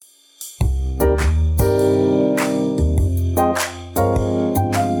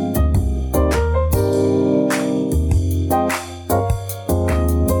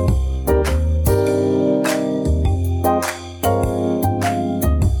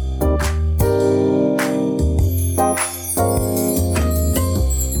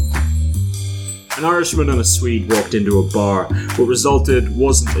Irishman and a Swede walked into a bar. What resulted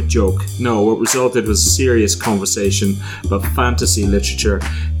wasn't a joke. No, what resulted was a serious conversation about fantasy literature,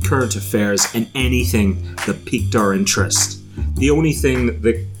 current affairs, and anything that piqued our interest. The only thing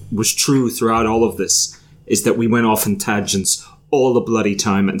that was true throughout all of this is that we went off in tangents all the bloody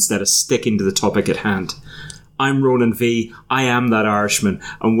time instead of sticking to the topic at hand. I'm Ronan V. I am that Irishman,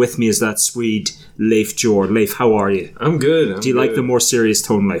 and with me is that Swede, Leif Jor. Leif, how are you? I'm good. Do you like the more serious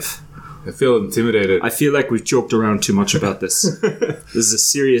tone, Leif? I feel intimidated. I feel like we've joked around too much about this. This is a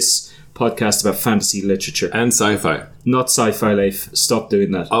serious podcast about fantasy literature. And sci-fi. Not sci-fi, Leif. Stop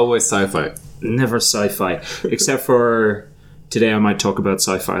doing that. Always sci-fi. Never sci-fi. Except for today I might talk about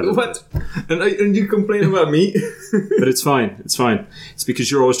sci-fi a little What? And you complain about me? But it's fine. It's fine. It's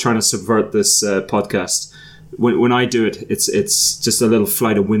because you're always trying to subvert this podcast. When I do it, it's just a little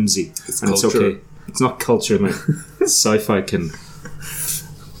flight of whimsy. It's and culture. It's okay. It's not culture, man. Sci-fi can...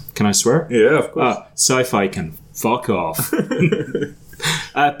 Can I swear? Yeah, of course. Sci-fi can fuck off.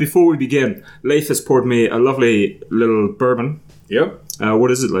 Before we begin, Leif has poured me a lovely little bourbon. Yep.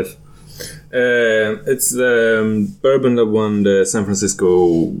 What is it, Leif? It's the bourbon that won the San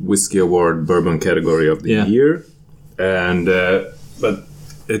Francisco Whiskey Award bourbon category of the year. And, but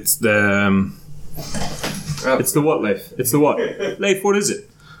it's the... It's the what, Leif? It's the what? Leif, what is it?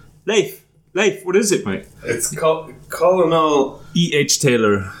 Leif, what is it, mate? It's Colonel E.H.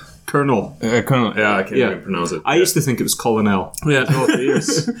 Taylor. Colonel. Colonel, yeah, I can't even pronounce it. I used to think it was Colonel. Yeah. Oh,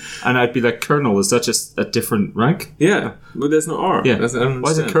 years. And I'd be like, Colonel, is that just a different rank? Yeah, but there's no R. Yeah. I don't understand.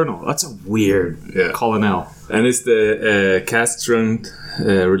 Why is it Colonel? That's a weird Colonel. And it's the cast strength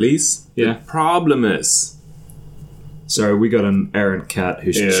release. Yeah. The problem is... Sorry, we got an errant cat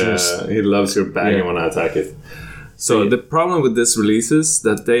who's just... he loves your banging when I attack it. So the problem with this release is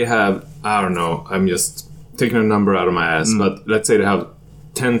that they have, I don't know, I'm just taking a number out of my ass, but let's say they have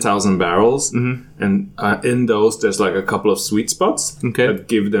 10,000 barrels, and in those there's like a couple of sweet spots that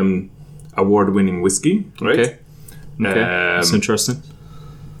give them award-winning whiskey, right? Okay. That's interesting.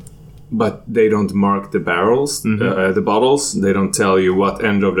 But they don't mark the barrels, the bottles. They don't tell you what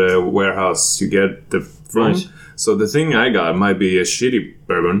end of the warehouse you get the from. Right. So the thing I got might be a shitty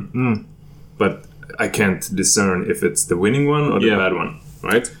bourbon, but I can't discern if it's the winning one or the bad one,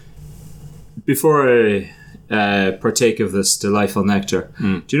 right? Before I partake of this delightful nectar,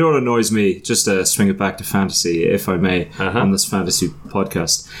 do you know what annoys me? Just to swing it back to fantasy, if I may, on this fantasy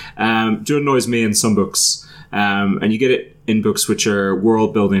podcast. Do you know what annoys me in some books? And you get it in books which are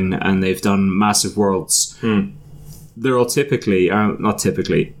world building and they've done massive worlds. There will typically, not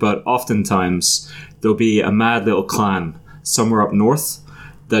typically, but oftentimes there'll be a mad little clan somewhere up north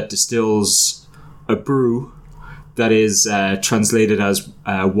that distills a brew that is translated as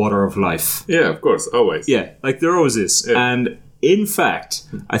water of life. Yeah, of course, always. Yeah, like there always is. Yeah. And in fact,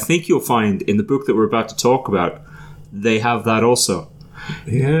 I think you'll find in the book that we're about to talk about, they have that also.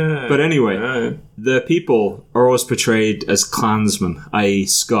 Yeah. But anyway, the people are always portrayed as clansmen, i.e.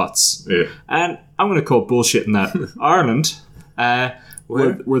 Scots. Yeah. And I'm going to call bullshit in that. Ireland,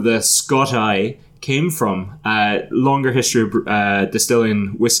 where the Scot-I came from, longer history of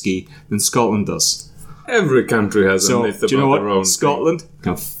distilling whiskey than Scotland does. Every country has a myth about do you know what? their own Scotland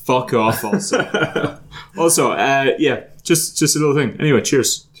can fuck off also. Also, just a little thing. Anyway,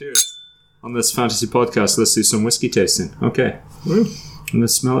 cheers. Cheers. On this fantasy podcast, let's do some whiskey tasting. Okay. I'm going to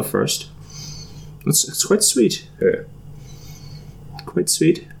smell it first. It's quite sweet. Yeah. Quite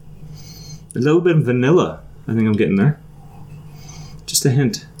sweet. A little bit of vanilla, I think I'm getting there. Just a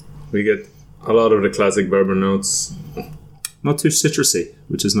hint. We get a lot of the classic bourbon notes. Not too citrusy,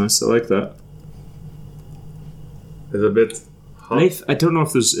 which is nice. I like that. It's a bit hot. Leif, I don't know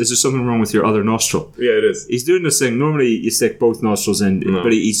if is there something wrong with your other nostril. Yeah, it is. He's doing this thing. Normally you stick both nostrils in,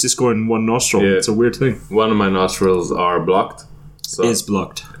 but he's just going one nostril. Yeah. It's a weird thing. One of my nostrils are blocked. So, is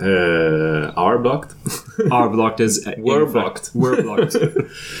blocked. Are blocked? Are blocked is... Were blocked. Were blocked.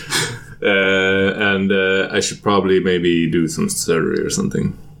 And I should probably maybe do some surgery or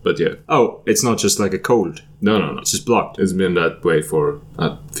something. But yeah. Oh, it's not just like a cold. No. It's just blocked. It's been that way for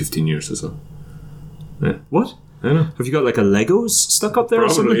 15 years or so. Yeah. What? I know. Have you got like a Legos stuck up there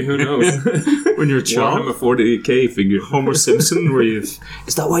Probably, or something? who knows? When you're a child? Warhammer 40k figure. Homer Simpson, where you've...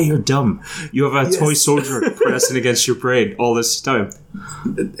 Is that why you're dumb? You have a toy soldier pressing against your brain all this time.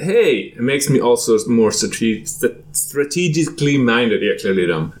 Hey, it makes me also more strategically minded. Yeah, clearly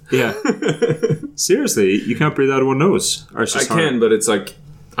dumb. Yeah. Seriously, you can't breathe out of one nose. Or it's I just can, but it's like,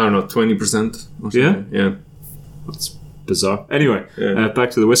 I don't know, 20% or something. Yeah. That's bizarre. Anyway,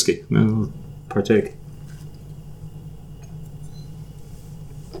 back to the whiskey. I'll partake.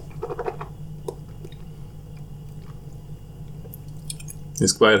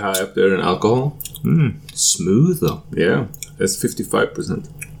 It's quite high up there in alcohol. Smooth though. Yeah, it's 55%.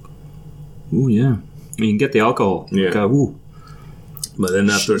 Ooh, yeah. You can get the alcohol. Yeah. Ooh. But then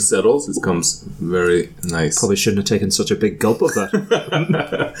after it settles, it comes very nice. Probably shouldn't have taken such a big gulp of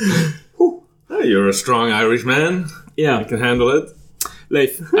that. Hey, you're a strong Irish man. Yeah. You can handle it.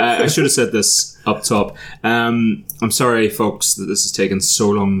 Leif, I should have said this up top. I'm sorry, folks, that this has taken so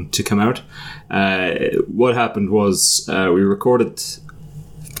long to come out. What happened was we recorded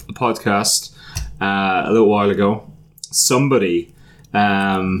a podcast a little while ago. Somebody,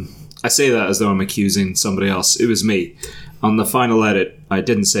 I say that as though I'm accusing somebody else. It was me. On the final edit, I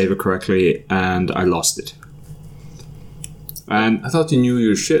didn't save it correctly, and I lost it. And I thought you knew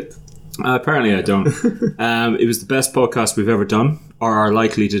your shit. Apparently I don't. It was the best podcast we've ever done, or are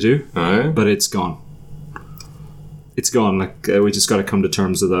likely to do, Alright. but it's gone. It's gone. Like we just got to come to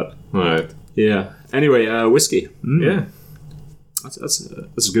terms with that. Alright. Yeah. Anyway, whiskey. Yeah. That's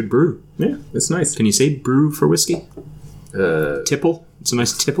a good brew. Yeah, it's nice. Can you say brew for whiskey? Uh, Tipple. It's a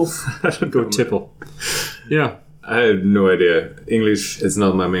nice tipple. Go tipple. Yeah. I have no idea. English is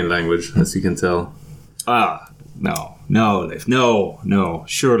not my main language, as you can tell. No, Leif. No,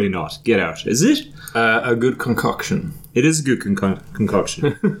 surely not. Get out. Is it? A good concoction. It is a good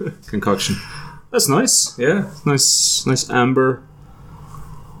concoction. Concoction. That's nice. Yeah. Nice amber.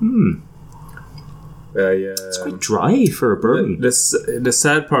 Yeah. It's quite dry for a bourbon. The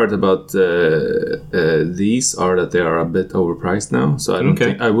sad part about these are that they are a bit overpriced now. So I don't Okay.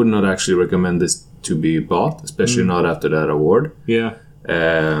 think I would not actually recommend this to be bought, especially not after that award. Yeah.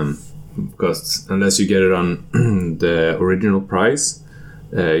 Because unless you get it on the original price,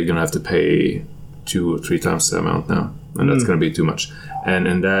 you're gonna have to pay 2 or 3 times the amount now, and that's gonna be too much.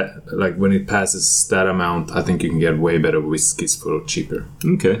 And that, like, when it passes that amount, I think you can get way better whiskeys for cheaper.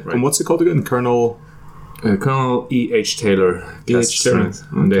 Okay. Right. And what's it called again? Colonel Colonel E.H. Taylor. E.H. Taylor.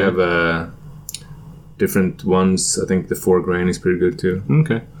 And they Okay. have different ones. I think the 4 grain is pretty good too.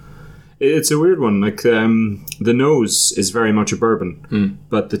 Okay. It's a weird one. Like the nose is very much a bourbon,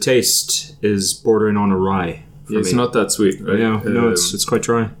 but the taste is bordering on a rye. For It's me. not that sweet, right? Yeah. No, it's quite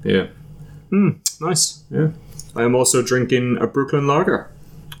dry. Yeah. Nice. Yeah. I am also drinking a Brooklyn Lager.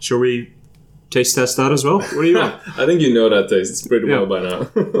 Shall we taste test that as well? What do you want? I think you know that taste pretty well by now.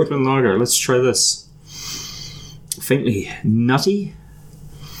 Brooklyn Lager. Let's try this. Faintly nutty.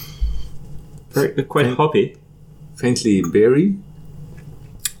 Very, quite hoppy. Faintly berry.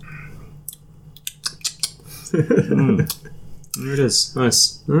 There it is.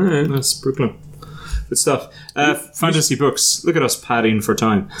 Nice. All right. Nice. Brooklyn. Good stuff. Fantasy books. Look at us padding for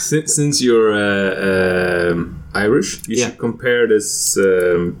time. Since you're Irish, you should compare this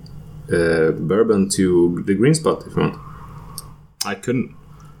bourbon to the Green Spot if you want. I couldn't.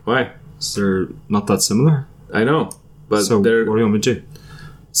 Why? Is there not that similar? I know, but So what they're do you want me to do?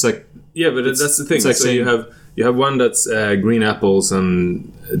 It's like yeah, but that's the thing. it's like so saying- you have one that's green apples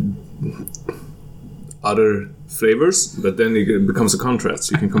and other flavors, but then it becomes a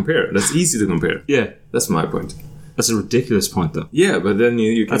contrast. You can compare. That's easy to compare. yeah. That's my point. That's a ridiculous point, though. Yeah, but then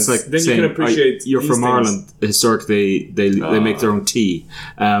you can That's like then saying, you can appreciate. you're these from things. Ireland. Historically, they make their own tea.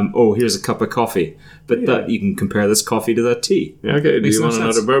 Here's a cup of coffee, but that you can compare this coffee to that tea. Yeah, okay. Do Makes you no want sense.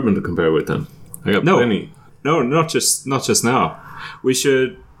 another bourbon to compare with then? I got No. plenty. No, not just now. We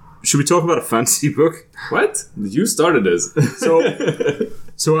should we talk about a fantasy book? What? You started this.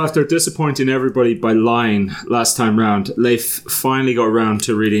 So after disappointing everybody by lying last time round, Leif finally got around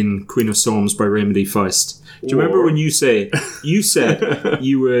to reading Queen of Storms by Raymond E. Feist. Do you remember when you said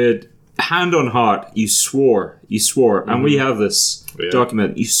you would, hand on heart, you swore, and we have this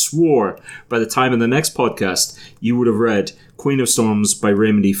document, you swore by the time in the next podcast you would have read Queen of Storms by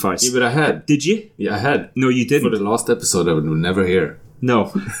Raymond E. Feist. Yeah, but I had. Did you? Yeah, I had. No, you For didn't. the last episode, I would never hear.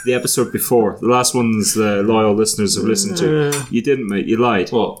 No, the episode before. The last ones the loyal listeners have listened to. You didn't, mate. You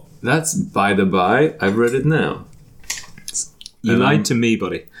lied. Well, that's by the by. I've read it now. You lied to me,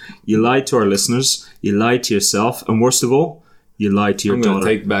 buddy. You lied to our listeners. You lied to yourself. And worst of all, you lied to your I'm going daughter.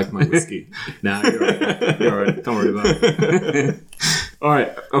 to take back my whiskey. Nah, you're right. You're all right. Don't worry about it. All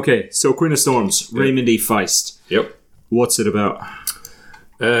right. Okay. So Queen of Storms, Raymond E. Feist. Yep. What's it about?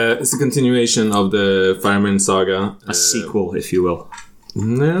 It's a continuation of the Fireman saga. A sequel, if you will.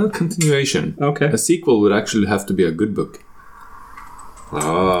 No, continuation. Okay. A sequel would actually have to be a good book.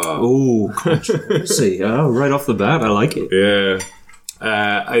 Oh, controversy. Right off the bat, I like it. Yeah.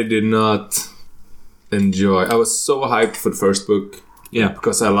 I did not enjoy. I was so hyped for the first book. Yeah.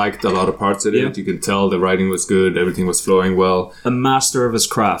 Because I liked a lot of parts of it. Yeah. You can tell the writing was good. Everything was flowing well. A master of his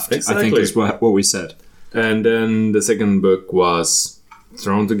craft, I think Exactly. is what we said. And then the second book was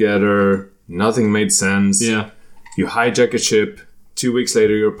thrown together. Nothing made sense. Yeah. You hijack a ship. 2 weeks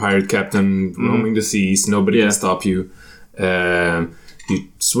later, you're a pirate captain roaming the seas. Nobody can stop you. You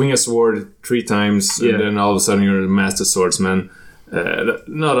swing a sword 3 times, and then all of a sudden you're a master swordsman.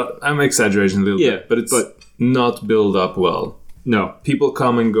 I'm exaggerating a little bit, but it's not built up well. No. People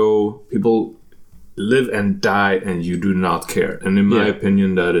come and go. People live and die, and you do not care. And in my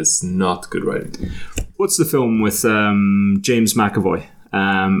opinion, that is not good writing. What's the film with James McAvoy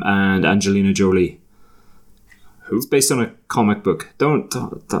and Angelina Jolie? Who? It's based on a comic book. Don't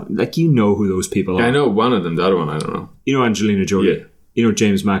like, you know who those people are. I know one of them. The other one, I don't know. You know Angelina Jolie? Yeah. You know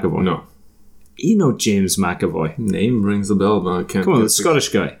James McAvoy? No. You know James McAvoy? Name rings a bell, but I can't. Come on, the Scottish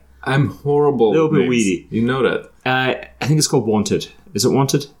guy. I'm horrible. A little bit weedy. You know that. I think it's called Wanted. Is it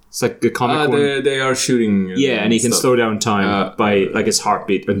Wanted? It's like a comic one. They are shooting. And he can slow down time by like his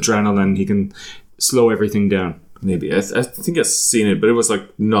heartbeat, adrenaline. He can slow everything down. Maybe. I think I've seen it, but it was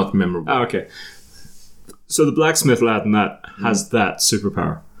like not memorable. Oh, okay. So the blacksmith lad in that has that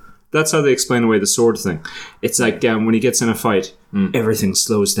superpower. That's how they explain away the sword thing. It's like when he gets in a fight, everything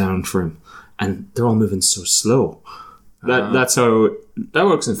slows down for him. And they're all moving so slow. That's how... That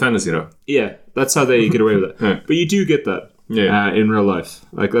works in fantasy, though. Yeah, that's how they get away with it. Yeah. But you do get that in real life.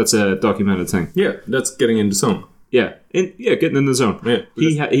 Like, that's a documented thing. Yeah, that's getting in the zone. Yeah, getting in the zone.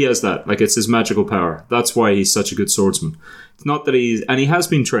 Yeah, he has that. Like, it's his magical power. That's why he's such a good swordsman. It's not that he's... And he has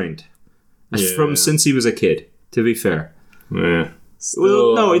been trained. Since he was a kid, to be fair. Yeah.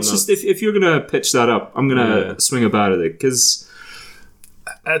 Well, no, it's just if you're going to pitch that up, I'm going to swing about it. Because...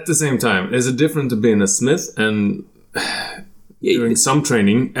 At the same time, is it different to being a smith and doing some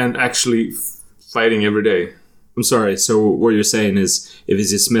training and actually fighting every day? I'm sorry. So what you're saying is, if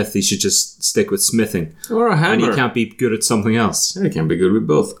he's a smith, he should just stick with smithing, or a hammer, and he can't be good at something else. Yeah, he can be good with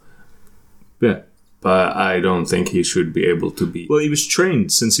both. Yeah, but I don't think he should be able to be. Well, he was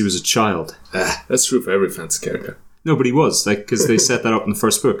trained since he was a child. That's true for every fantasy character. No, but he was because they set that up in the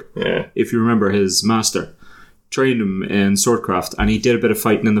first book. Yeah, if you remember, his master trained him in swordcraft, and he did a bit of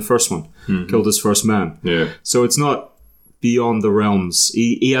fighting in the first one. Killed his first man. Yeah. So it's not beyond the realms.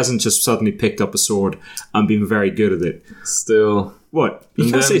 He hasn't just suddenly picked up a sword and been very good at it. Still. What? You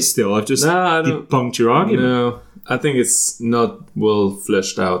can't say still. I've just debunked your argument. No, I think it's not well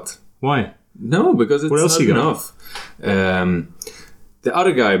fleshed out. Why? No, because it's not enough. The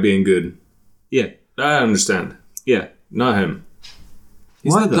other guy being good. Yeah. I understand. Yeah. Not him.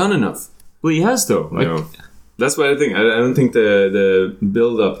 He's not done enough. Well, he has, though. No. That's what I think. I don't think the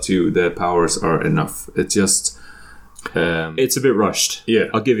build up to the powers are enough. It's just... it's a bit rushed. Yeah.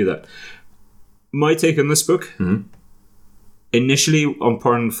 I'll give you that. My take on this book, initially,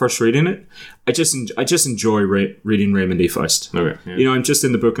 upon first reading it, I just enjoy reading Raymond E. Feist. Okay. Yeah. You know, I'm just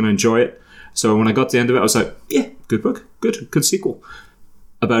in the book and I enjoy it. So when I got to the end of it, I was like, yeah, good book. Good sequel.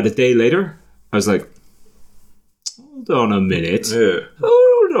 About a day later, I was like, hold on a minute. Yeah.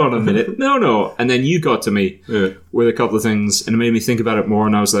 Hold on a minute. No. And then you got to me with a couple of things, and it made me think about it more,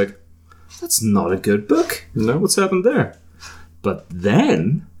 and I was like, that's not a good book. No. What's happened there? But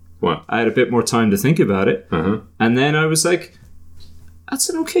then I had a bit more time to think about it, and then I was like, that's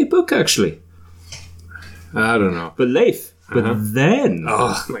an okay book, actually. I don't know. But Leif, then...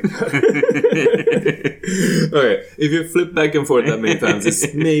 Oh, my God. Okay, if you flip back and forth that many times,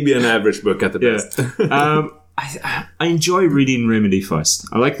 it's maybe an average book at the best. I enjoy reading Raymond E. Feist.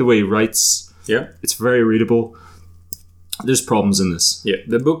 I like the way he writes. Yeah. It's very readable. There's problems in this. Yeah,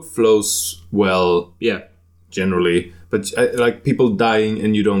 the book flows well. Yeah. Generally. But like people dying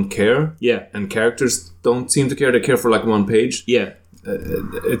and you don't care. Yeah. And characters don't seem to care. They care for like one page. Yeah.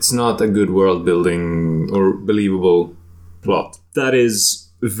 It's not a good world building or believable plot. That is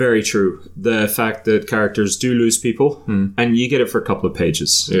very true. The fact that characters do lose people, and you get it for a couple of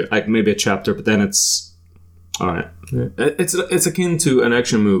pages. Yeah. Like maybe a chapter, but then it's... All right. Yeah. It's akin to an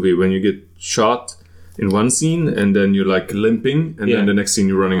action movie when you get shot in one scene and then you're like limping and then the next scene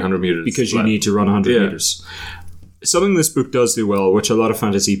you're running 100 meters. Because you need to run 100 meters. Something this book does do well, which a lot of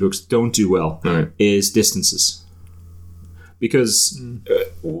fantasy books don't do well, is distances. Because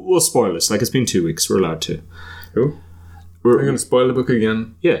we'll spoil this. Like, it's been 2 weeks. We're allowed to. Who? We're going to spoil the book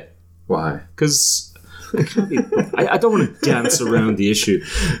again? Yeah. Why? Because... I don't want to dance around the issue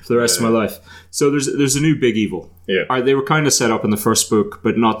for the rest of my life. So there's a new big evil. Yeah. They were kind of set up in the first book,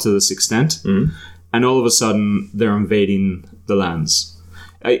 but not to this extent. And all of a sudden, they're invading the lands.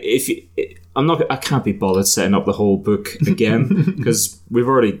 I can't be bothered setting up the whole book again because we've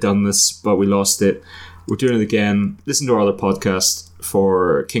already done this, but we lost it. We're doing it again. Listen to our other podcast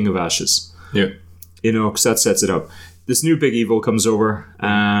for King of Ashes. Yeah. You know, because that sets it up. This new big evil comes over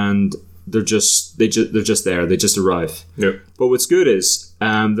and... They're just there. They just arrive. Yeah. But what's good is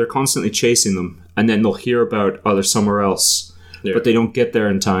they're constantly chasing them, and then they'll hear about they're somewhere else, but they don't get there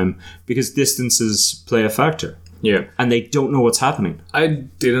in time because distances play a factor. Yeah. And they don't know what's happening. I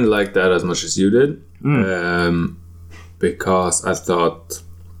didn't like that as much as you did. Because I thought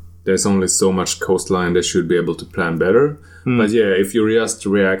there's only so much coastline they should be able to plan better. But yeah, if you're just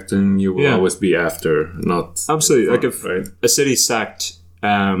reacting, you will always be after, not... Absolutely. Like if a city's sacked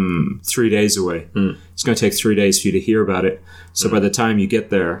 3 days away, it's going to take 3 days for you to hear about it. So by the time you get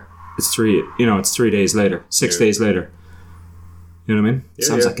there, it's 3 days later, 6 days later. You know what I mean? Yeah,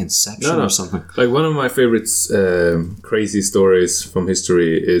 sounds like Inception or something. Like one of my favorite crazy stories from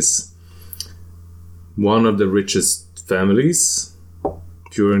history is one of the richest families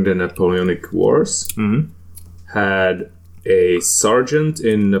during the Napoleonic Wars had a sergeant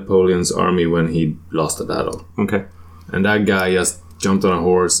in Napoleon's army when he lost a battle. Okay. And that guy just jumped on a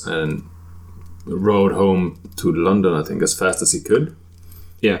horse and rode home to London, I think, as fast as he could.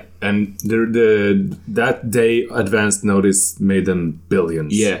 Yeah. And that day advance notice made them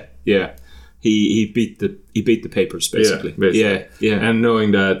billions. Yeah, yeah. He beat the papers basically. Yeah. And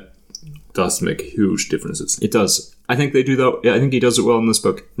knowing that does make huge differences. It does. I think they do that. Yeah, I think he does it well in this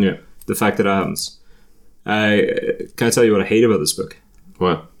book. Yeah. The fact that it happens. Can I tell you what I hate about this book?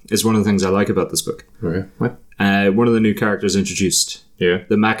 What? It's one of the things I like about this book. Okay. What? One of the new characters introduced. Yeah.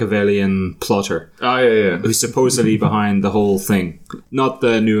 The Machiavellian plotter. Oh, yeah. Who's supposedly behind the whole thing. Not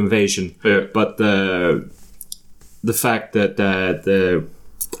the new invasion, but the fact that the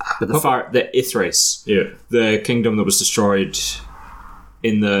Ithrace, the kingdom that was destroyed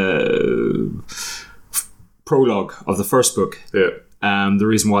in the prologue of the first book. Yeah. The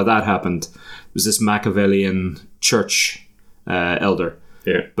reason why that happened was this Machiavellian church elder.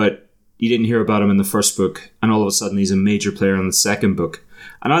 Yeah. But you didn't hear about him in the first book, and all of a sudden he's a major player in the second book.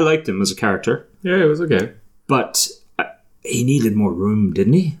 And I liked him as a character. Yeah, it was okay. But he needed more room,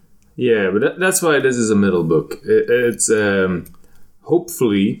 didn't he? Yeah, but that's why this is a middle book. It's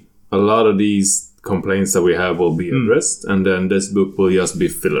hopefully a lot of these complaints that we have will be addressed, and then this book will just be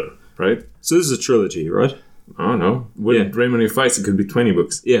filler, right? So this is a trilogy, right? I don't know. With Raymond Fights, it could be 20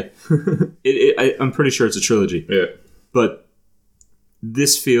 books. Yeah. I'm pretty sure it's a trilogy. Yeah. But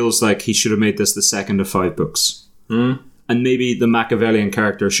this feels like he should have made this the second of 5 books. And maybe the Machiavellian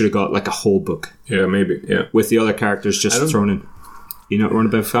character should have got like a whole book. Yeah, maybe. Yeah. With the other characters just thrown in. You not a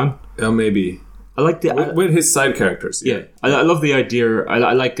big fan? Maybe. I like the... With his side characters. Yeah. I love the idea.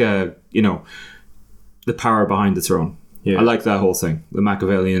 I like, the power behind the throne. Yeah. I like that whole thing. The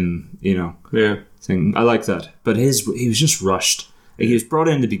Machiavellian, thing. I like that. But he was just rushed. Like, he was brought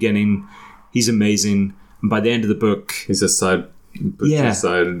in the beginning. He's amazing. And by the end of the book... He's a side...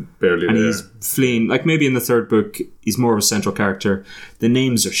 barely and there. He's fleeing. Like, maybe in the third book, he's more of a central character. The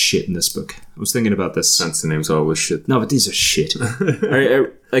names are shit in this book. I was thinking about this. Fancy names are always shit. No, but these are shit.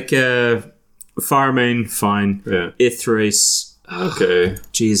 Farmane, fine. Yeah. Ithrace. Okay.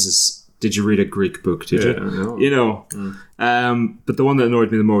 Jesus. Did you read a Greek book? Did you? No. But the one that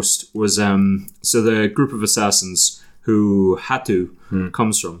annoyed me the most was so the group of assassins who Hatu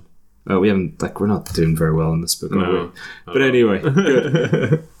comes from. We're not doing very well in this book, are we? But anyway,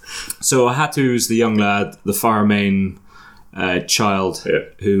 good. So Hatu's the young lad, the Farmane child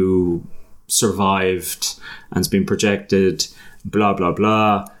who survived and's been projected, blah, blah,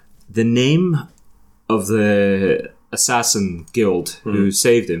 blah. The name of the assassin guild who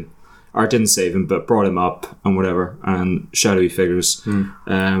saved him, or didn't save him, but brought him up and whatever, and shadowy figures.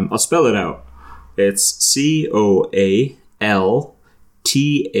 I'll spell it out. It's Coaltachin.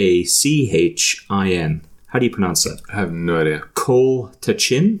 How do you pronounce that? I have no idea.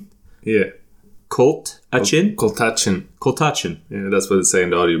 Coaltachin? Yeah. Coaltachin? Coaltachin. Yeah, that's what it say in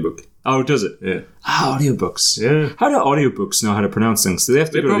the audiobook. Oh, does it? Yeah. Audiobooks. Yeah. How do audiobooks know how to pronounce things? Do they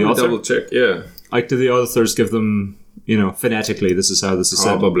have to go to the author? Double check, yeah. Like, do the authors give them, phonetically, this is how this is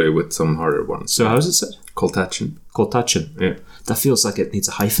said? Probably with some harder ones. So how is it said? Coaltachin. Coaltachin. Yeah. That feels like it needs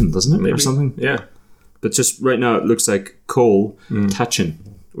a hyphen, doesn't it? Maybe. Or something? Yeah. But just right now it looks like Coaltachin,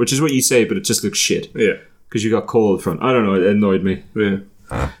 which is what you say, but it just looks shit. Yeah. Because you got coal in front. I don't know, it annoyed me. Yeah.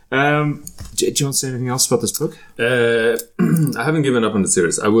 Do you want to say anything else about this book? I haven't given up on the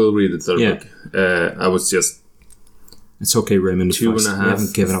series. I will read the third book. I was just... It's okay, Raymond. 2.5.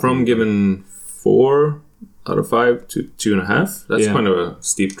 haven't given up. From given 4 out of 5 to 2.5. That's kind of a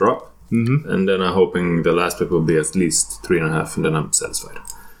steep drop. Mm-hmm. And then I'm hoping the last book will be at least 3.5, and then I'm satisfied.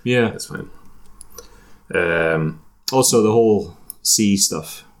 Yeah. That's fine. Also, the whole sea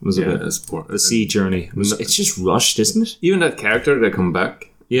stuff was a bit... The sea journey. It's just rushed, isn't it? Even that character that come back.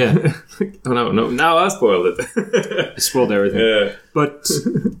 Yeah. Oh, no. Now I spoiled it. I spoiled everything. Yeah. But,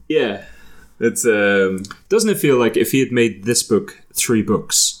 yeah. It's... Doesn't it feel like if he had made this book 3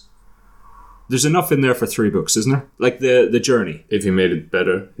 books, there's enough in there for 3 books, isn't there? Like the journey. If you made it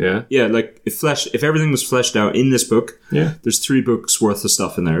better, yeah. Yeah, like if everything was fleshed out in this book, there's 3 books worth of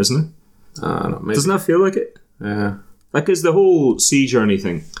stuff in there, isn't it? No, maybe. Doesn't that feel like it? Yeah. Like, is the whole sea journey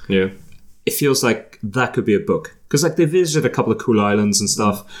thing. Yeah. It feels like that could be a book. Because, like, they visited a couple of cool islands and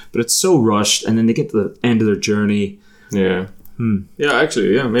stuff, but it's so rushed, and then they get to the end of their journey. Yeah. Yeah,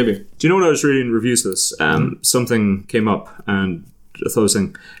 actually, yeah, maybe. Do you know when I was reading reviews of this? Something came up, and I thought I was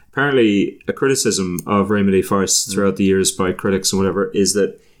saying, apparently a criticism of Raymond E. Forrest throughout the years by critics and whatever is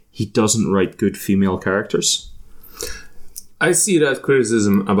that he doesn't write good female characters. I see that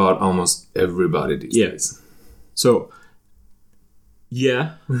criticism about almost everybody these days. So,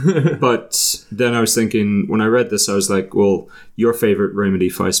 yeah, but then I was thinking, when I read this, I was like, well, your favourite Raymond E.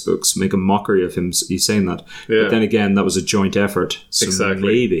 Forrest books make a mockery of him he's saying that. Yeah. But then again, that was a joint effort. So exactly.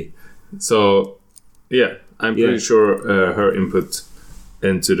 Maybe. So, yeah, I'm pretty sure her input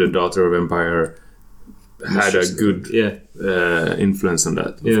into The Daughter of Empire had a good influence on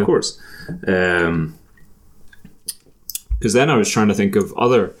that, of course. Because then I was trying to think of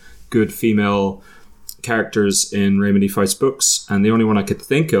other good female characters in Raymond E. Forrest's books, and the only one I could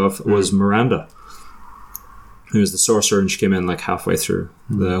think of was Miranda, who was the sorcerer, and she came in like halfway through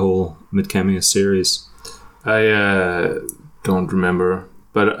the whole Midkemia series. I don't remember,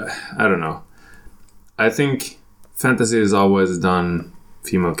 but I don't know. I think fantasy has always done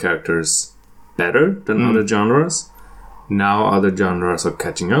female characters better than other genres. Now other genres are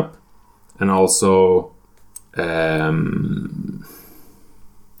catching up, and also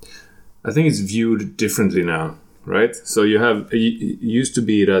I think it's viewed differently now, right? So you have, it used to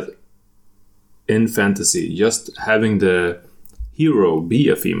be that in fantasy, just having the hero be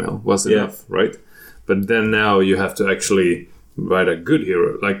a female was enough, right? But then now you have to actually write a good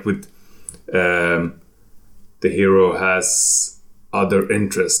hero, like with the hero has other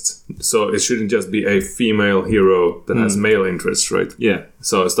interests. So it shouldn't just be a female hero that has male interests, right? Yeah.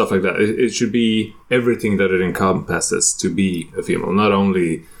 So stuff like that. It should be everything that it encompasses to be a female, not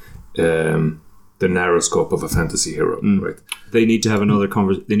only the narrow scope of a fantasy hero, right? They need to have another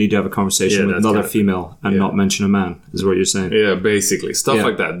they need to have a conversation with another female and not mention a man, is what you're saying. Yeah, basically. Stuff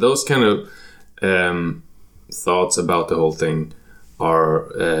like that. Those kind of thoughts about the whole thing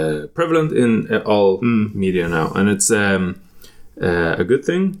are prevalent in all media now. And it's a good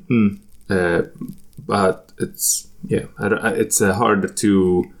thing. But it's, it's hard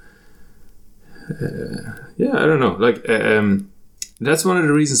to... I don't know. Like... that's one of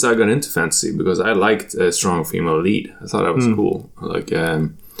the reasons I got into fantasy, because I liked a strong female lead. I thought that was cool. Like,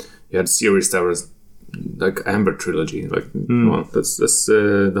 you had series that was like Amber Trilogy. Like, come on, that's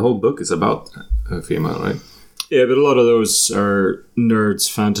the whole book is about a female, right? Yeah, but a lot of those are nerds'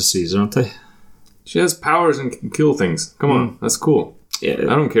 fantasies, aren't they? She has powers and can kill things. Come on, that's cool. Yeah,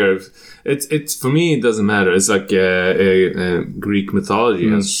 I don't care if it's for me. It doesn't matter. It's like a Greek mythology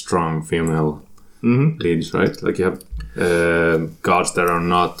has strong female leads, right? Like you have gods that are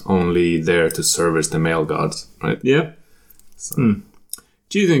not only there to service the male gods, right? Yeah. So.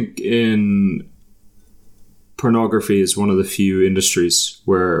 Do you think in pornography is one of the few industries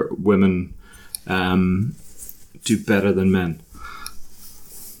where women do better than men?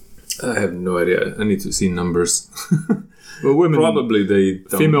 I have no idea. I need to see numbers. Well, women probably they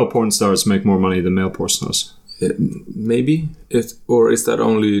don't. Female porn stars make more money than male porn stars. Maybe, or is that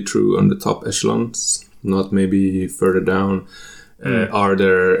only true on the top echelons? Not maybe further down. Are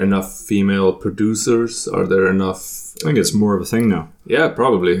there enough female producers? Are there enough? I think it's more of a thing now. Yeah,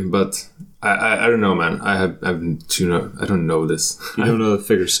 probably, but I don't know, man. I don't know this. You don't know the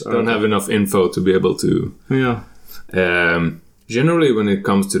figures. I don't have enough info to be able to. Yeah. Generally, when it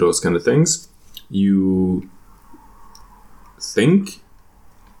comes to those kind of things, you think,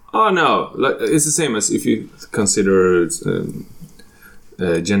 oh no, like it's the same as if you consider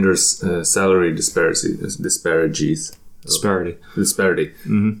gender salary disparity.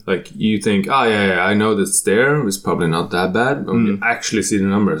 Like you think, oh yeah, I know that's there. It's probably not that bad. But when you actually see the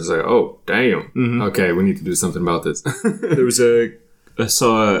numbers, it's like, oh damn. Okay, we need to do something about this. There was I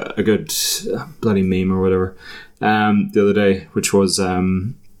saw a good bloody meme or whatever the other day, which was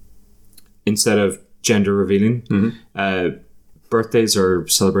instead of gender revealing, birthdays or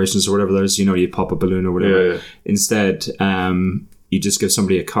celebrations or whatever there's, you pop a balloon or whatever. Yeah. Instead, you just give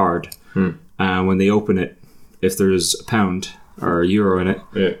somebody a card, and when they open it, if there's a pound or a euro in it,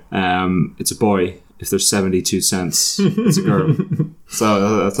 it's a boy. If there's 72 cents, it's a girl.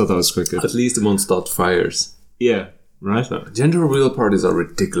 So I thought that was quite good. At least it won't start fires. Yeah, right. So, gender reveal parties are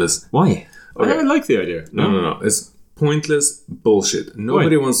ridiculous. Why? Okay. I like the idea. No. It's pointless bullshit.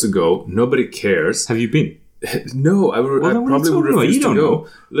 Nobody wants to go. Nobody cares. Have you been? No, I probably would refuse to go.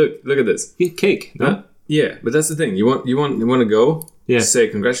 Look at this. You get cake, no? Yeah, but that's the thing. You want to go? Yeah. Say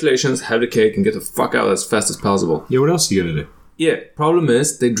congratulations, have the cake, and get the fuck out as fast as possible. Yeah, what else are you gonna do? Yeah, problem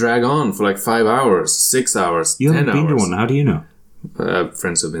is they drag on for like 5 hours, 6 hours, 10 hours. You haven't been to one. How do you know?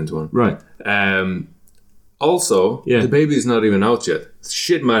 Friends have been to one. Right. Also, the baby is not even out yet.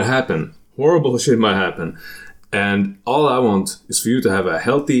 Shit might happen. Horrible shit might happen. And all I want is for you to have a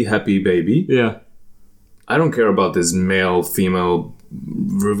healthy, happy baby. Yeah. I don't care about this male-female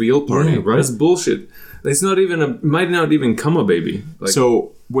reveal party. Yeah, right. That's bullshit. It's not even might not even come a baby. Like,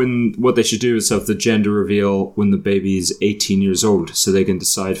 so what they should do is have the gender reveal when the baby is 18 years old, so they can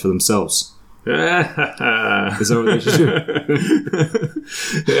decide for themselves. Is that what they should do?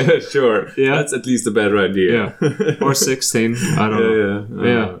 Yeah, sure. Yeah, that's at least a better idea. Yeah, or 16. I don't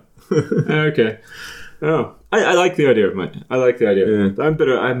know. Yeah. Okay. Oh, I like the idea, mate. I like the idea. Yeah. I'm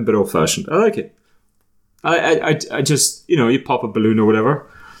a bit old-fashioned. I like it. I just, you pop a balloon or whatever.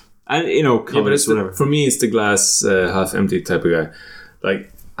 And, colors, whatever. For me, it's the glass half empty type of guy.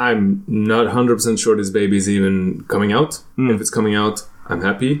 Like, I'm not 100% sure this baby is even coming out. If it's coming out, I'm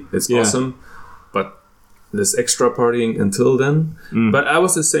happy. It's awesome. But this extra partying until then. But I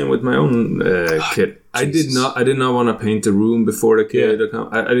was the same with my own kid. I did not want to paint the room before the kid. Yeah.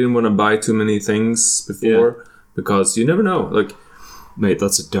 I didn't want to buy too many things before because you never know. Like, mate,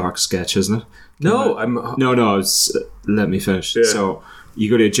 that's a dark sketch, isn't it? No, let me finish. Yeah. So you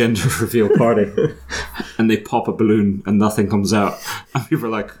go to a gender reveal party and they pop a balloon and nothing comes out. And people are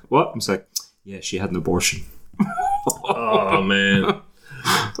like, what? I'm just like, yeah, she had an abortion. Oh, man.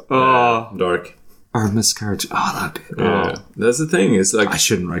 Dark. Or miscarriage. That's the thing. It's like, I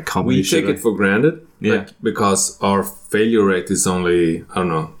shouldn't write comedy. We take it for granted. Yeah. Because our failure rate is only, I don't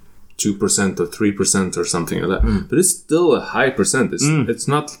know, 2% or 3% or something like that. But it's still a high percent. It's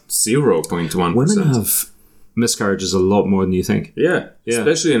not 0.1%. Women have miscarriages a lot more than you think. Yeah.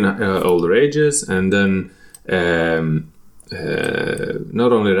 Especially in older ages. And then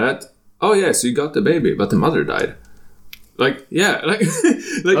not only that. Oh, yeah, so you got the baby, but the mother died. Like, yeah. Like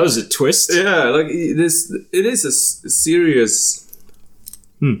that was a twist. Yeah, like it is a serious...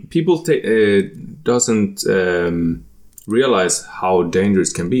 People doesn't... realize how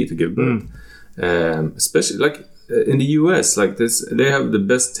dangerous it can be to give birth, especially like in the US. Like this, they have the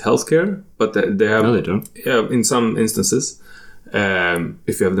best healthcare, but they have no, they don't. Yeah, in some instances,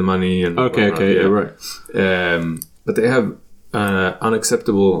 if you have the money and right. But they have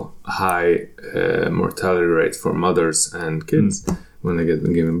unacceptable high mortality rate for mothers and kids when they get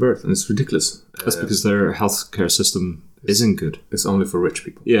given birth, and it's ridiculous. That's because their healthcare system isn't good. It's only for rich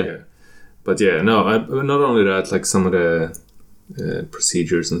people. Yeah. But yeah, no, not only that, like some of the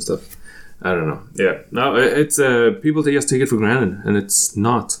procedures and stuff. I don't know. Yeah. No, it's people just take it for granted, and it's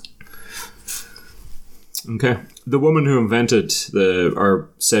not. Okay. The woman who invented or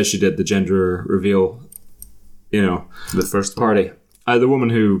says she did the gender reveal, the first party. The woman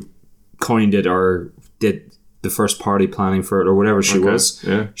who coined it or did the first party planning for it or whatever she was,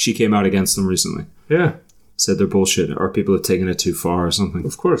 she came out against them recently. Yeah. Said they're bullshit or people have taken it too far or something.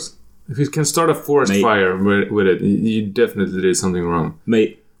 Of course. If you can start a forest fire with it, you definitely did something wrong.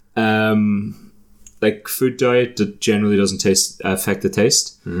 Mate, like food diet that generally doesn't affect the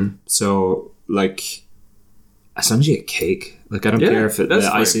taste. Mm-hmm. So, like, as long as you get cake, like I don't care if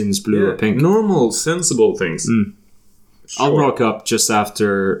the icing's blue or pink. Normal, sensible things. Sure. I'll rock up just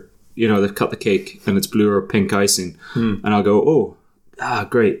after, they've cut the cake and it's blue or pink icing. And I'll go,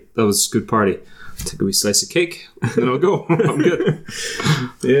 great, that was a good party. Take a wee slice of cake, and then I'll go. I'm good.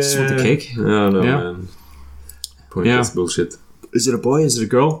 Just want the cake. No, man. Pointless bullshit. Is it a boy? Is it a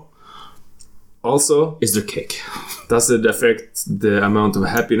girl? Also, is there cake? Does it affect the amount of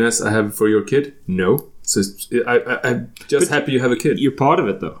happiness I have for your kid? No. So I'm just happy you have a kid. You're part of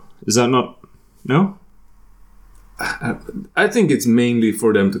it, though. Is that not... No? I think it's mainly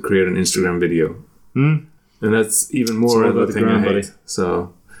for them to create an Instagram video. And that's even more of a thing I hate. Buddy.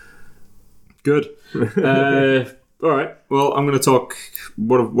 So... Good. All right. Well, I'm going to talk.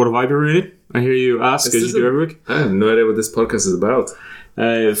 What have I been reading? I hear you ask as you do every week. I have no idea what this podcast is about.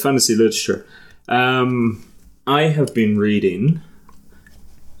 Fantasy literature. I have been reading.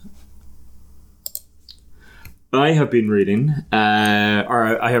 Or I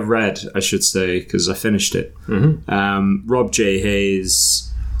have read, I should say, because I finished it. Mm-hmm. Rob J.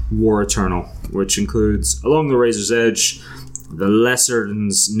 Hayes' War Eternal, which includes Along the Razor's Edge, The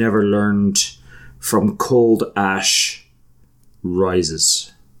Lessons Never Learned, From Cold Ash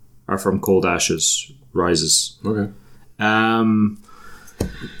Rises. Or From Cold Ashes Rises. Okay.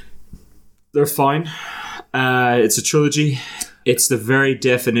 They're fine. It's a trilogy. It's the very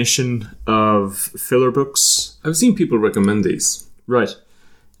definition of filler books. I've seen people recommend these. Right.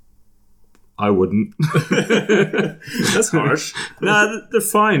 I wouldn't. That's harsh. Nah, they're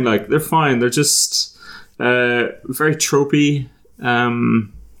fine. Like, they're fine. They're just very tropey.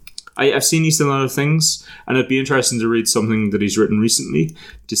 I've seen he's done a lot of things, and it'd be interesting to read something that he's written recently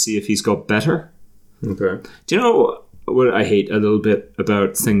to see if he's got better. Okay. Do you know what I hate a little bit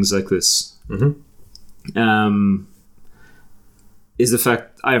about things like this? Mm-hmm. Is the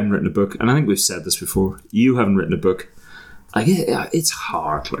fact I haven't written a book, and I think we've said this before. You haven't written a book. It's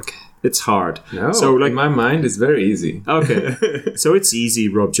hard. Like, it's hard. No, so, like, in my mind, it's very easy. Okay, so it's easy,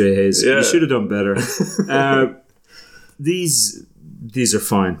 Rob J. Hayes. Yeah. You should have done better. These are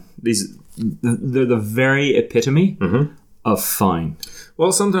fine. They're the very epitome of fine.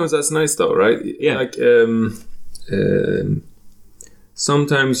 Well, sometimes that's nice, though, right? Yeah. Like,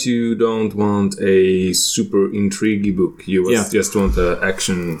 sometimes you don't want a super intriguey book. You just want an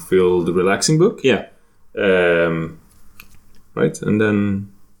action-filled, relaxing book. Yeah. Right, and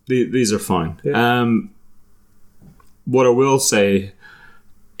then these are fine. Yeah. What I will say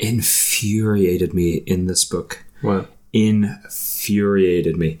infuriated me in this book. What?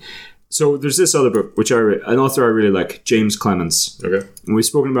 Infuriated me. So there's this other book, which an author I really like, James Clemens. Okay. And we've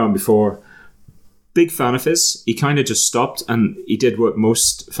spoken about him before. Big fan of his. He kind of just stopped, and he did what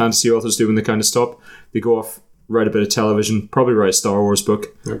most fantasy authors do when they kind of stop. They go off, write a bit of television, probably write a Star Wars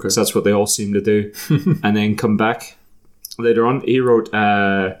book, because that's what they all seem to do, and then come back later on. He wrote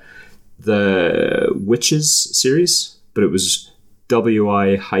the Witches series, but it was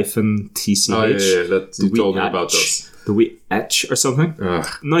WI-TCH. Oh, yeah, you told me about those. The Witch or something. Ugh.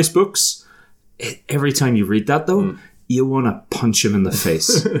 Nice books. Every time you read that, though, you want to punch him in the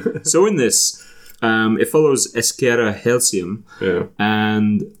face. So in this, it follows Esquera Halcyon,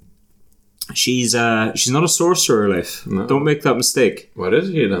 and she's not a sorcerer, Leif. No. Don't make that mistake. What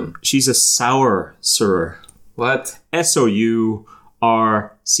is she then? She's a sour-surer. What? SOURCERY.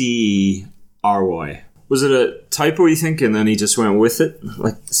 Was it a typo, you think, and then he just went with it?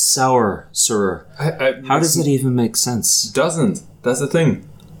 Like, sour-surer. How does it even make sense? Doesn't. That's the thing.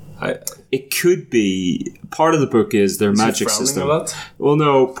 It could be. Part of the book is their magic system. A lot? Well,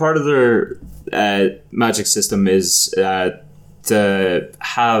 no. Part of their magic system is to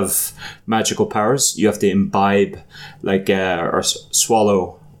have magical powers. You have to imbibe, like, or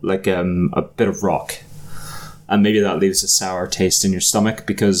swallow, like, a bit of rock, and maybe that leaves a sour taste in your stomach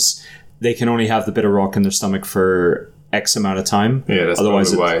because they can only have the bit of rock in their stomach for X amount of time. Yeah, that's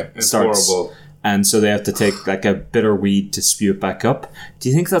otherwise why it's starts, horrible. And so they have to take, like, a bitter weed to spew it back up. Do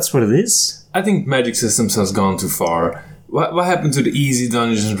you think that's what it is? I think magic systems has gone too far. What happened to the easy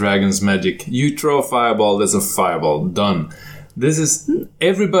Dungeons and Dragons magic? You throw a fireball, there's a fireball. Done. This is...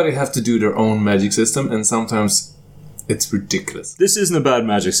 Everybody have to do their own magic system, and sometimes it's ridiculous. This isn't a bad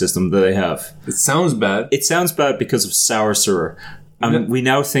magic system that they have. It sounds bad. It sounds bad because of sour-surer. And we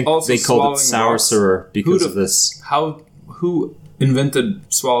now think they called it sour-surer because of this. Who invented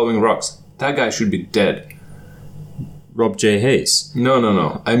swallowing rocks? That guy should be dead. Rob J. Hayes.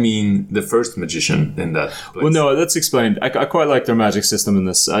 No. I mean the first magician in that place. Well, no, that's explained. I quite like their magic system in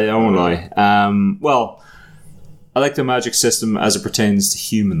this. I won't lie. Well, I like the magic system as it pertains to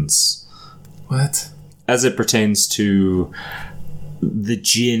humans. What? As it pertains to the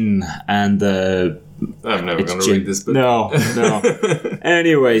djinn and the... I'm never going to read this book. No.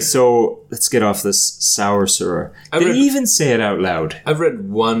 Anyway, so let's get off this sour-surer. Did he even say it out loud? I've read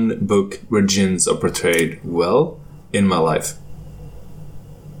one book where djinns are portrayed well in my life.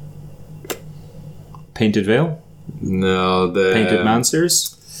 Painted Veil? No, the... Painted Man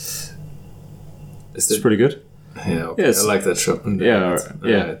series? It's pretty good. Yeah, okay. I like that show. Yeah.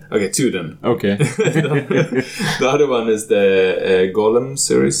 Okay, two then. Okay. The other one is the Golem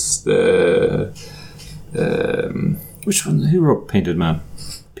series. Which one? Who wrote Painted Man?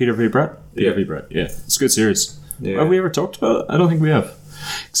 Peter V. Brett? Peter V. Brett, yeah. It's a good series. Yeah. Have we ever talked about it? I don't think we have.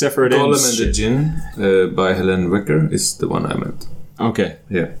 Except for it Golem and the Djinn by Helen Wicker is the one I meant. Okay.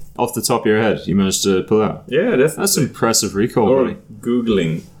 Yeah. Off the top of your head, you managed to pull out? Yeah, definitely. That's impressive recall, or buddy.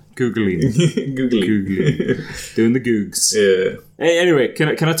 Googling. Doing the googs. Yeah. Hey, anyway, can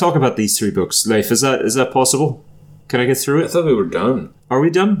I talk about these three books? Leif, is that possible? Can I get through it? I thought we were done. Are we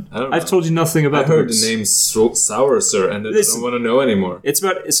done? I don't know. I've told you nothing about the books. I heard the name Sour-Sir and I don't want to know anymore. It's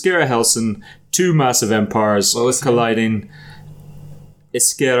about Esquera Halcyon, two massive empires colliding.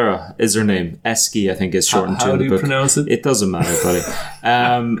 Esquera is her name. Esky, I think, is shortened to in the book. How do you pronounce it? It doesn't matter, buddy.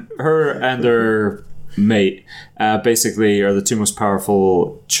 Her and her mate basically are the two most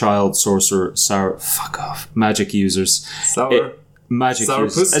powerful child sorcerer fuck off magic users. Magic use.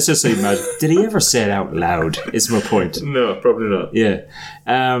 Sourpuss? Let's just say magic. Did he ever say it out loud? Is my point. No, probably not. Yeah.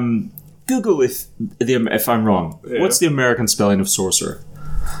 Google if I'm wrong. Yeah. What's the American spelling of sorcerer?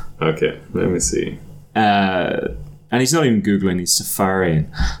 Okay, let me see. And he's not even Googling, he's Safariing.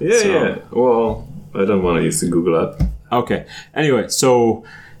 Yeah. Well, I don't want to use the Google app. Okay. Anyway, so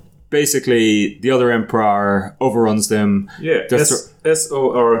basically the other emperor overruns them. Yeah.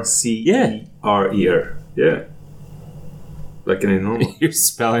 Sorcerer. Yeah. Like in a normal. Your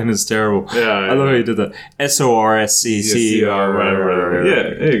spelling is terrible. Yeah. I love how you did that. SORSCCER.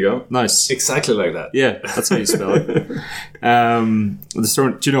 Yeah, there you go. Nice. Exactly like that. Yeah, that's how you spell it. Do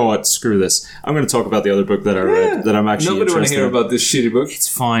you know what? Screw this. I'm going to talk about the other book that I read that I'm actually Nobody want to interested hear in. about this shitty book. It's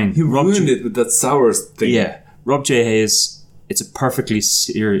fine. You ruined it with that sour thing. Yeah. Rob J. Hayes. It's a perfectly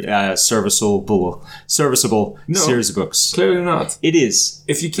serviceable series of books. Clearly not. It is.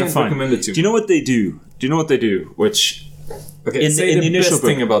 If you can't recommend it to me. Do you know what they do? Which... Okay, say the initial best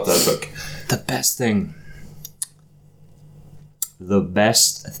thing about that book. The best thing. The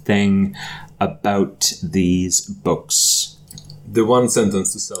best thing about these books. The one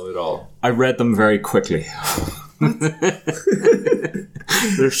sentence to sell it all. I read them very quickly.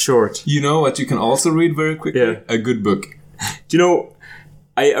 They're short. You know what you can also read very quickly? Yeah. A good book. Do you know...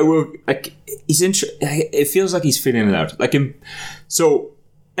 I will... it feels like he's fitting it out. So,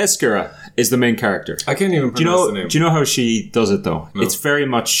 Eskira is the main character. I can't even pronounce the name. Do you know how she does it, though? No. It's very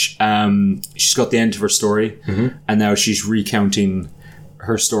much... she's got the end of her story, and now she's recounting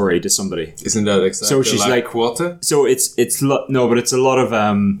her story to somebody. Isn't that exactly so she's like Quota? So it's a lot of...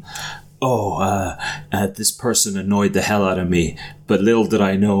 this person annoyed the hell out of me, but little did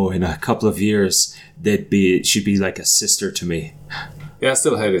I know in a couple of years she'd be like a sister to me. Yeah, I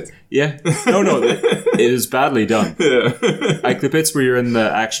still hate it. Yeah? No, it is badly done. Yeah. Like the bits where you're in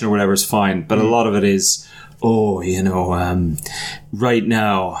the action or whatever is fine, but a lot of it is, right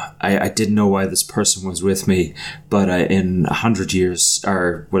now, I didn't know why this person was with me, but in 100 years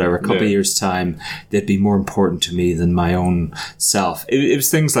or whatever, a couple of years' time, they'd be more important to me than my own self. It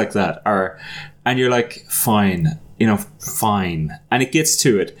was things like that. And you're like, fine. Fine. And it gets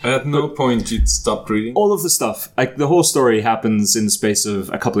to it. At no point you'd stop reading? All of the stuff. Like, the whole story happens in the space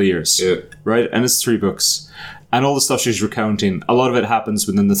of a couple of years. Yeah. Right? And it's 3 books. And all the stuff she's recounting, a lot of it happens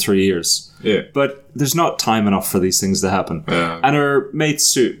within the 3 years. Yeah. But there's not time enough for these things to happen. Yeah. And her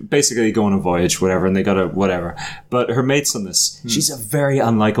mates basically go on a voyage, whatever, and they got whatever. But her mates on this, she's a very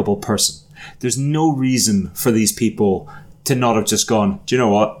unlikable person. There's no reason for these people to not have just gone, do you know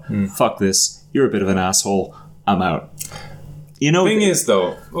what? Fuck this. You're a bit of an asshole. I'm out. Thing is,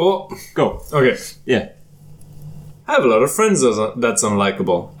 though... Go. Okay. Yeah. I have a lot of friends that's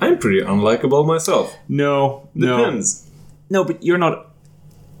unlikable. I'm pretty unlikable myself. No. Depends. No, but you're not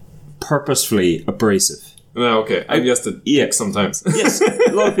purposefully abrasive. No, okay. I'm just a dick sometimes. Yes,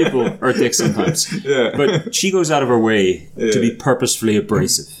 a lot of people are dicks sometimes. Yeah. But she goes out of her way to be purposefully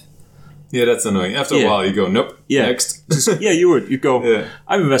abrasive. Yeah, that's annoying. After a while, you go, nope, next. You would. You'd go, Yeah.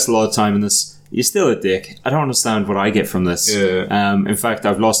 I've invested a lot of time in this. You're still a dick. I don't understand what I get from this. Yeah. In fact,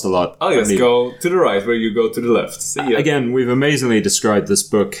 I've lost a lot. I'll just go to the right where you go to the left. See ya. Again, we've amazingly described this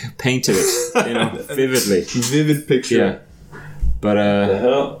book, painted it, vividly. Vivid picture. Yeah. But, The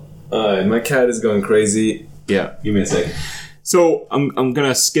hell? My cat is going crazy. Yeah. Give me a second. So, I'm going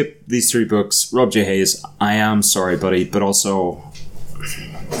to skip these 3 books. Rob J. Hayes, I am sorry, buddy, but also...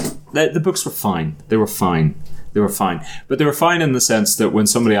 The books were fine. They were fine. But they were fine in the sense that when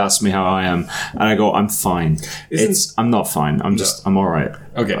somebody asks me how I am, and I go, I'm fine. I'm not fine. I'm all right.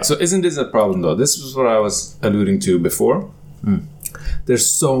 Okay, so isn't this a problem, though? This was what I was alluding to before. There's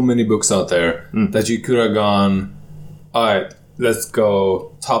so many books out there that you could have gone, all right, let's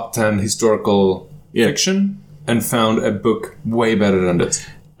go top 10 historical fiction, and found a book way better than this.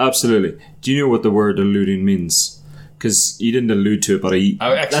 Absolutely. Do you know what the word alluding means? Because you didn't allude to it, but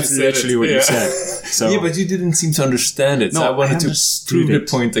that's literally what you said. So, yeah, but you didn't seem to understand it, so I wanted to prove the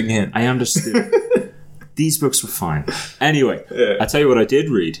point again. I understood. These books were fine. Anyway, I'll tell you what I did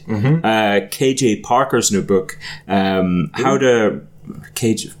read. KJ Parker's new book, How to...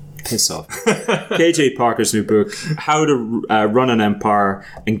 Piss off. KJ Parker's new book, How to Run an Empire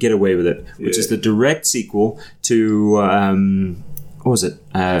and Get Away with It, which is the direct sequel to... what was it?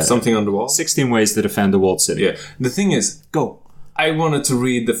 Something on the Wall? 16 Ways to Defend the Walled City. Yeah. The thing is... Go. I wanted to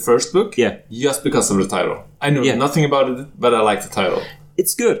read the first book just because of the title. I know nothing about it, but I like the title.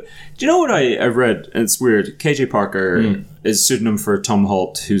 It's good. Do you know what I read? And it's weird. KJ Parker is pseudonym for Tom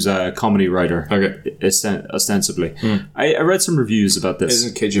Holt, who's a comedy writer. Okay. Ostensibly. I read some reviews about this.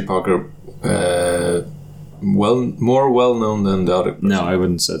 Isn't KJ Parker more well known than the other person? No, I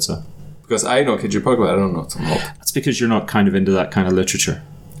wouldn't say so. Because I know KJ Parker, but I don't know Tom Holt. That's because you're not kind of into that kind of literature.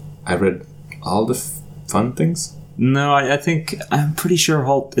 I read all the fun things. No, I'm pretty sure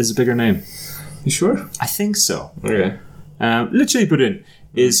Holt is a bigger name. You sure? I think so. Okay. Literally put in,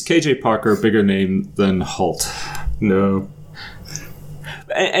 is KJ Parker a bigger name than Holt? No.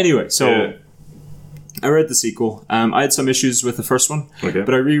 Anyway, so I read the sequel. I had some issues with the first one,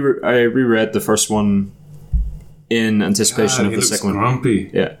 but I reread the first one in anticipation of the second one. Grumpy.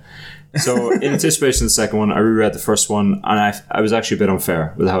 Yeah. So in anticipation of the second one, I reread the first one, and I was actually a bit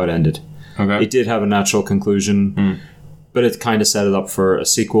unfair with how it ended. Okay. It did have a natural conclusion, but it kind of set it up for a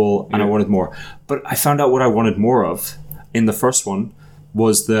sequel, and I wanted more. But I found out what I wanted more of in the first one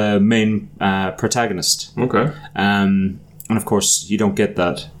was the main protagonist. Okay. And of course, you don't get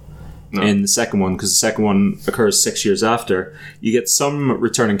that in the second one, because the second one occurs 6 years after. You get some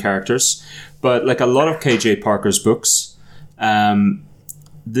returning characters, but like a lot of KJ Parker's books,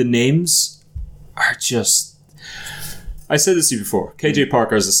 the names are just... I said this to you before. KJ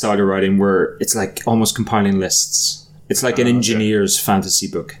Parker has a style of writing where it's like almost compiling lists. It's like an engineer's fantasy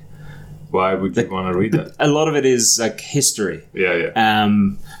book. Why would you want to read that? A lot of it is like history. Yeah.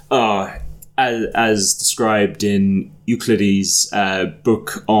 As described in Euclides'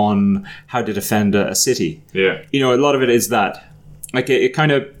 book on how to defend a city. Yeah. You know, a lot of it is that. Like it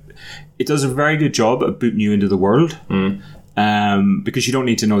does a very good job of booting you into the world. Because you don't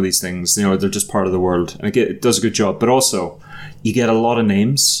need to know these things. You know, they're just part of the world. And it does a good job. But also, you get a lot of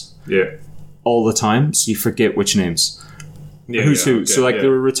names. Yeah. All the time, so you forget which names. Yeah, Who's who? Okay, so there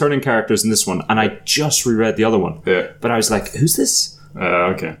were returning characters in this one, and I just reread the other one. Yeah. But I was like, who's this?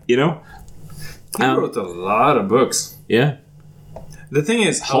 Okay. You know? He wrote a lot of books. Yeah. The thing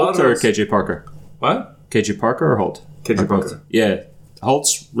is, Holt or KJ Parker? What? KJ Parker or Holt? KJ Parker. Yeah.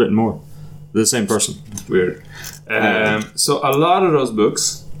 Holt's written more. They're the same person. Weird. So a lot of those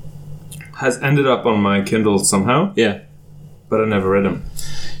books has ended up on my Kindle somehow. Yeah. But I never read them.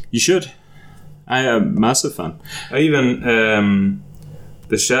 You should. I am a massive fan. I even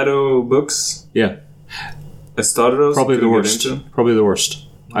the Shadow books. Yeah. I started those. Probably the worst. Probably the worst.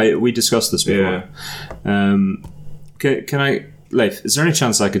 We discussed this before. Yeah. Can I, Leif? Is there any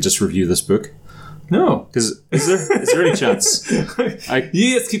chance I could just review this book? No. Because is there any chance?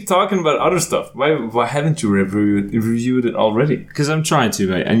 You just keep talking about other stuff. Why haven't you reviewed it already? Because I'm trying to,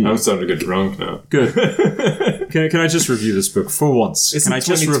 mate. And I'm starting to get drunk now. Good. Can I just review this book for once? Isn't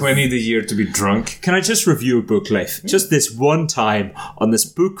 2020 the year to be drunk? Can I just review a book, Leif? Just this one time on this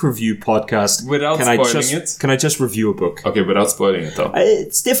book review podcast. Without spoiling it? Can I just review a book? Okay, without spoiling it though.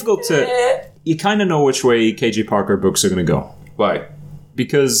 It's difficult to... You kind of know which way KJ Parker books are going to go. Why?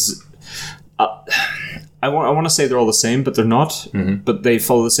 Because... I want to say they're all the same, but they're not. But they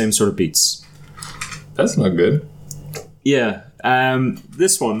follow the same sort of beats. That's not good. Yeah.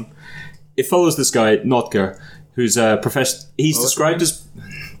 This one, it follows this guy, Notker, who's a he's described as...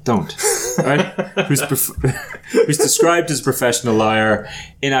 Don't. Right? who's described as a professional liar.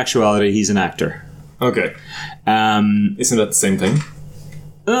 In actuality, he's an actor. Okay. Isn't that the same thing?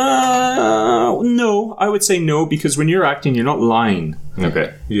 No, I would say no, because when you're acting, you're not lying.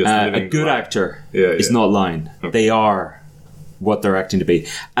 Okay. A good actor is not lying. Okay. They are what they're acting to be.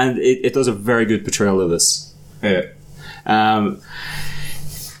 And it does a very good portrayal of this. Yeah.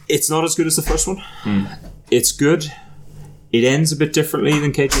 It's not as good as the first one. It's good. It ends a bit differently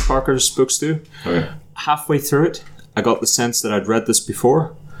than KJ Parker's books do. Okay. Halfway through it, I got the sense that I'd read this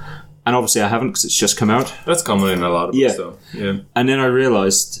before. And obviously I haven't, because it's just come out. That's common in a lot of books, though. Yeah. And then I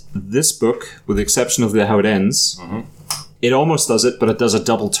realised this book, with the exception of how it ends, it almost does it, but it does a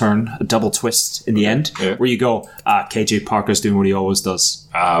double turn, a double twist in the end, where you go, KJ Parker's doing what he always does.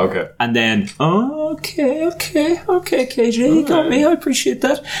 Okay. And then, okay, KJ, you got me, I appreciate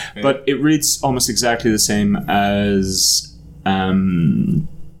that. Yeah. But it reads almost exactly the same as The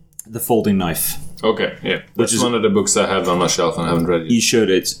Folding Knife. Okay, yeah. That's one of the books I have on my shelf and I haven't read yet. You should.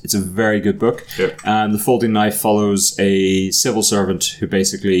 It's a very good book. Yeah. The Folding Knife follows a civil servant who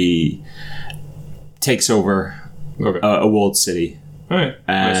basically takes over a walled city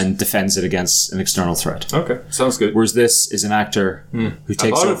and defends it against an external threat. Okay, sounds good. Whereas this is an actor who takes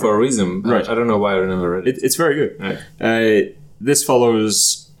over... I bought it for a reason. Right. I don't know why I never read it. It's very good. Right. This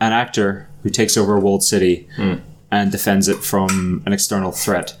follows an actor who takes over a walled city and defends it from an external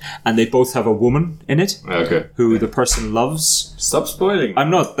threat. And they both have a woman in it who the person loves. Stop spoiling. I'm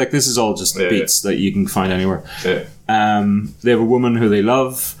not, this is all just beats that you can find anywhere. Yeah. They have a woman who they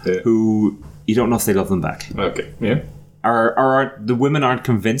love who you don't know if they love them back. Okay, yeah. Or the women aren't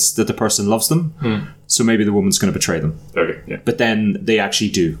convinced that the person loves them, so maybe the woman's going to betray them. Okay, yeah. But then they actually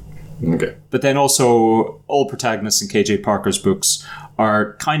do. Okay. But then also, all protagonists in KJ Parker's books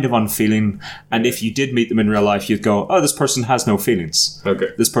are kind of unfeeling, and if you did meet them in real life, you'd go, "Oh, this person has no feelings. Okay.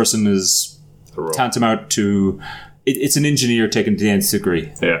 This person is tantamount to it's an engineer taken to the nth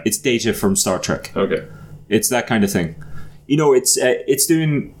degree. Yeah. It's Data from Star Trek. Okay. It's that kind of thing. You know, it's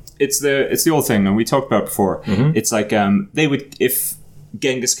the old thing, and we talked about before. It's like they would, if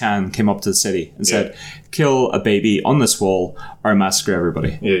Genghis Khan came up to the city and said, "Kill a baby on this wall, or massacre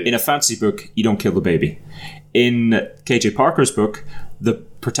everybody." Yeah. In a fantasy book, you don't kill the baby. In KJ Parker's book, the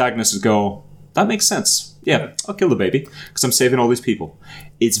protagonists would go, "That makes sense. Yeah, I'll kill the baby because I'm saving all these people."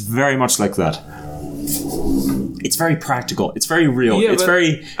 It's very much like that. It's very practical. It's very real. Yeah, it's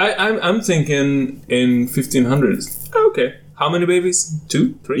very. I'm thinking in 1500s. Okay, how many babies?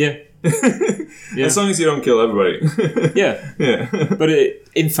 2, 3? Yeah. Yeah. As long as you don't kill everybody. Yeah. Yeah. But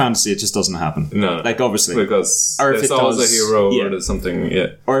in fantasy, it just doesn't happen. No. Like, obviously. Because Or if there's it always does, a hero yeah. or there's something, yeah.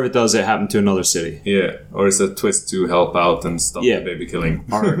 Or if it does, it happened to another city. Yeah. Or it's a twist to help out and stop Yeah. the baby killing.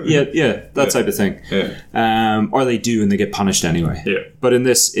 Or, that type of thing. Yeah. Or they do and they get punished anyway. Yeah. But in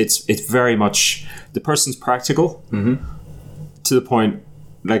this, it's very much, the person's practical to the point,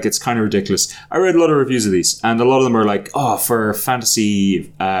 like, it's kind of ridiculous. I read a lot of reviews of these, and a lot of them are like, "Oh, for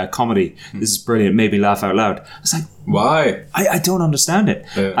fantasy comedy, this is brilliant, made me laugh out loud." I was like, Why? I don't understand it.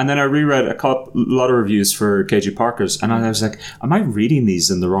 Yeah. And then I reread a lot of reviews for KJ Parker's, and I was like, am I reading these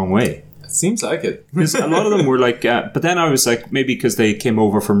in the wrong way? It seems like it. Because a lot of them were like, but then I was like, maybe because they came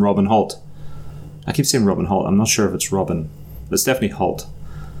over from Robin Holt. I keep saying Robin Holt. I'm not sure if it's Robin. It's definitely Holt.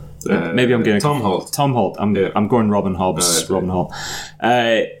 Maybe I'm getting Tom Holt. Tom Holt. I'm going Robin Hobbs. Robin Holt.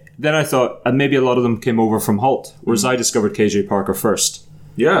 Then I thought, and maybe a lot of them came over from Holt, whereas I discovered KJ Parker first.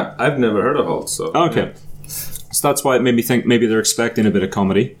 Yeah, I've never heard of Holt. So Okay. So that's why it made me think maybe they're expecting a bit of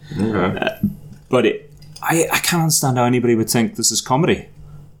comedy. Okay. But I can't understand how anybody would think this is comedy.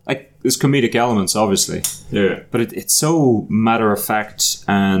 Like, there's comedic elements, obviously. Yeah. But it's so matter of fact,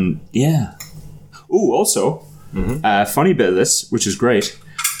 and yeah. Ooh, also, funny bit of this, which is great.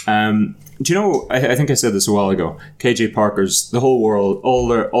 Do you know, I think I said this a while ago, KJ Parker's, the whole world, all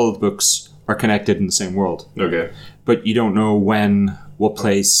the books are connected in the same world. Okay. But you don't know when, what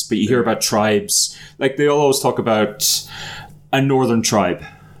place, but you hear about tribes. Like, they all always talk about a northern tribe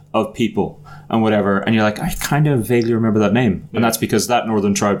of people and whatever, and you're like, I kind of vaguely remember that name. And that's because that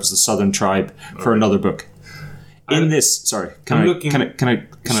northern tribe was the southern tribe for another book. In this, sorry, can I?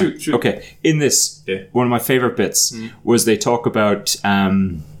 Shoot. Okay, in this, one of my favorite bits was they talk about,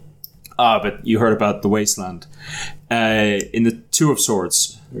 but you heard about the Wasteland. In the Two of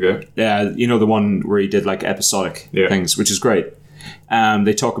Swords, you know, the one where he did like episodic things, which is great.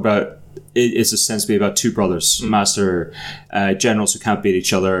 They talk about, it's ostensibly about two brothers, master generals who can't beat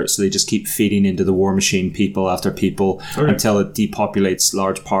each other, so they just keep feeding into the war machine people after people until it depopulates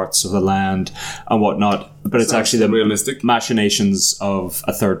large parts of the land and whatnot. But it's actually the realistic machinations of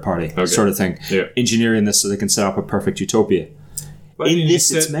a third party sort of thing, engineering this so they can set up a perfect utopia. In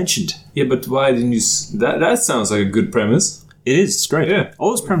this, it's mentioned. Yeah, but why didn't you... That sounds like a good premise. It is. It's great. Yeah.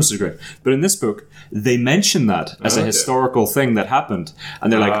 All those premises are great. But in this book, they mention that as a historical thing that happened.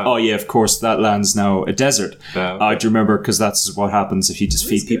 And they're like, oh, yeah, of course, that land's now a desert. Do you remember? Because that's what happens if you just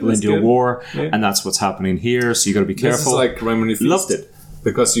feed people into a war. Yeah. And that's what's happening here. So you got to be careful. This is like Remedy Feast. Loved it.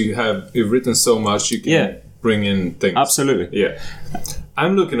 Because you've written so much, you can bring in things. Absolutely. Yeah.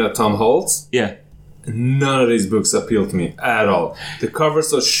 I'm looking at Tom Holtz. Yeah. None of these books appeal to me at all. The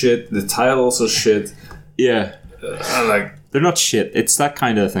covers are shit. The titles are shit. Yeah. They're not shit. It's that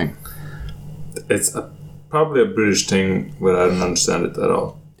kind of thing. It's probably a British thing, but I don't understand it at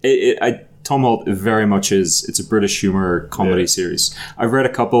all. Tom Holt very much is. It's a British humor comedy series. I've read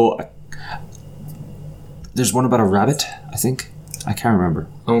a couple. There's one about a rabbit, I think. I can't remember.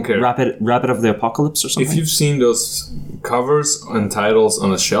 Okay. Rabbit of the Apocalypse or something. If you've seen those covers and titles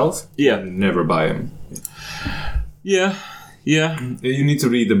on a shelf, never buy them. Yeah. You need to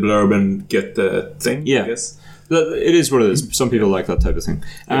read the blurb and get the thing, I guess. It is what it is. Some people like that type of thing.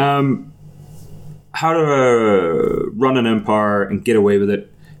 How to Run an Empire and Get Away with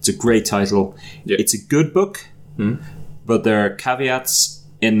It. It's a great title. Yeah. It's a good book, but there are caveats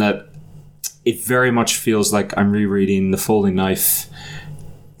in that it very much feels like I'm rereading The Folding Knife.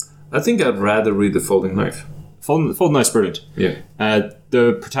 I think I'd rather read The Folding Knife. Folding Knife's brilliant. Yeah.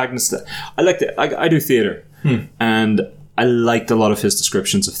 The protagonist... I like that. I do theatre. And I liked a lot of his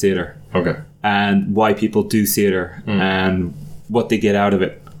descriptions of theatre. Okay. And why people do theatre and what they get out of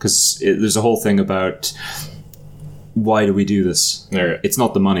it. Because there's a whole thing about why do we do this? Okay. It's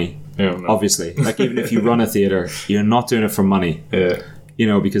not the money, obviously. Like, even if you run a theatre, you're not doing it for money. Yeah. You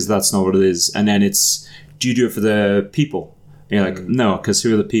know, because that's not what it is. And then it's, do you do it for the people? And you're like, no, because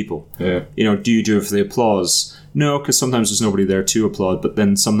who are the people? Yeah. You know, do you do it for the applause? No, because sometimes there's nobody there to applaud, but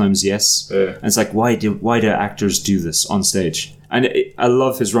then sometimes yes. Yeah. And it's like, why do actors do this on stage? And I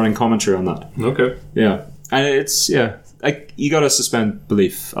love his running commentary on that. Okay. Yeah. And it's, like, you gotta suspend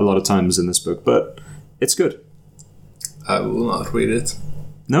belief a lot of times in this book, but it's good. I will not read it.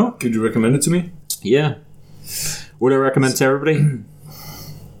 No? Could you recommend it to me? Yeah. Would I recommend to everybody?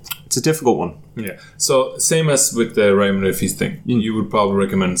 It's a difficult one. Yeah. So, same as with the Raymond Feast thing, you would probably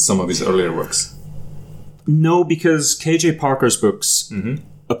recommend some of his earlier works. No, because KJ Parker's books,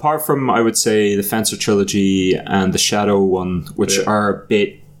 apart from, I would say, the Fencer trilogy and the Shadow one, which are a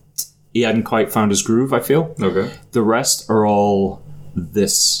bit... He hadn't quite found his groove, I feel. Okay. The rest are all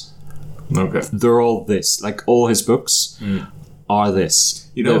this. Okay. They're all this. Like, all his books are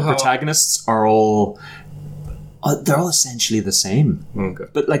this. You know the protagonists are all... they're all essentially the same. Okay.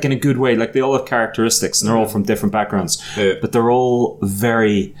 But, like, in a good way. Like, they all have characteristics, and they're all from different backgrounds. Yeah. But they're all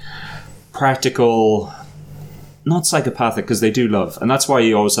very practical... Not psychopathic, because they do love. And that's why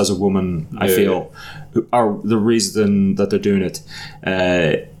he always has a woman, I feel. Or the reason that they're doing it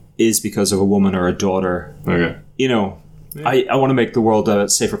is because of a woman or a daughter. Okay. You know, I want to make the world a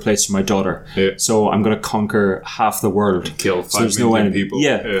safer place for my daughter. Yeah. So I'm going to conquer half the world. Kill 5 million people.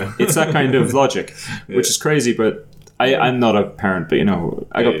 Yeah. It's that kind of logic, which is crazy, but I'm not a parent, but, you know,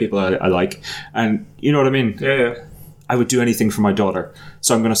 I got people I like. And you know what I mean? Yeah. I would do anything for my daughter.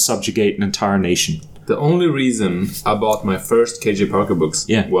 So I'm going to subjugate an entire nation. The only reason I bought my first KJ Parker books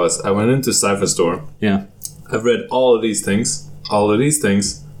was I went into Sci-Fi Store. Yeah. I've read all of these things, all of these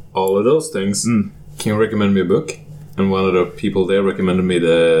things, all of those things. Can you recommend me a book? And one of the people there recommended me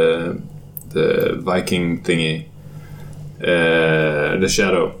the Viking thingy, the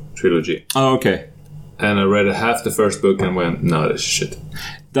Shadow trilogy. Oh, okay. And I read half the first book and went, no, this is shit.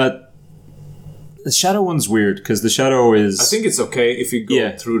 The Shadow one's weird, because the Shadow is... I think it's okay if you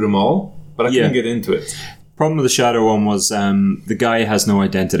go through them all. But I couldn't get into it. Problem with the Shadow one was the guy has no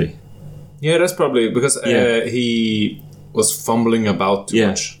identity. Yeah, that's probably because he was fumbling about too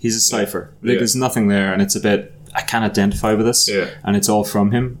much. He's a cipher. Like, there's nothing there, and it's a bit... I can't identify with this, and it's all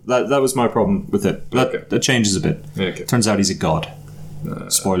from him. That was my problem with it. That changes a bit. Okay. Turns out he's a god.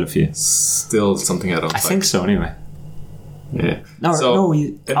 Spoiler for you. Still something I don't like. I think so, anyway. Yeah. My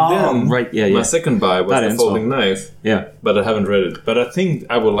second buy was The Folding Knife. Yeah. But I haven't read it. But I think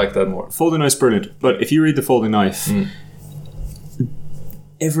I would like that more. Folding Knife's brilliant. But if you read The Folding Knife,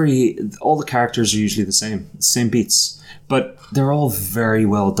 all the characters are usually the same beats. But they're all very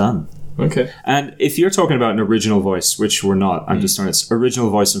well done. Okay. And if you're talking about an original voice, which we're not, I'm just saying it's original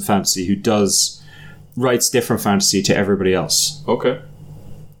voice in fantasy who writes different fantasy to everybody else. Okay.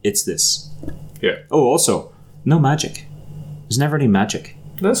 It's this. Yeah. Oh, also, no magic. There's never any magic.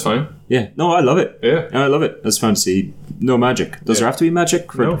 That's fine. Yeah. No, I love it. Yeah. I love it. That's fantasy. No magic. Does there have to be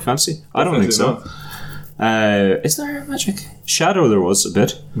magic for fantasy? I don't think so. Is there magic? Shadow there was a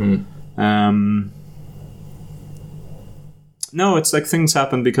bit. No, it's like things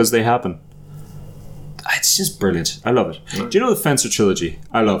happen because they happen. It's just brilliant. I love it. Do you know the Fencer trilogy?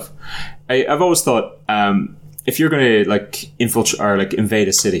 I love. I've always thought if you're going to like infiltrate or like invade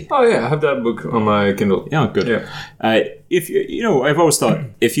a city. Oh yeah, I have that book on my Kindle. Yeah, good. Yeah. If you know, I've always thought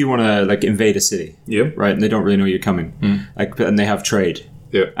if you want to like invade a city, right, and they don't really know you're coming, like, and they have trade,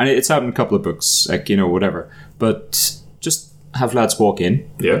 and it's happened in a couple of books, like, you know, whatever. But just have lads walk in,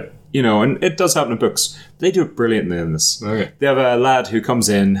 you know, and it does happen in books. They do it brilliantly in this. Okay. They have a lad who comes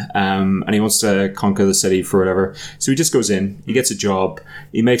in and he wants to conquer the city for whatever. So he just goes in, he gets a job,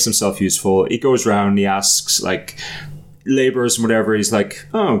 he makes himself useful, he goes around, he asks like labourers and whatever. He's like,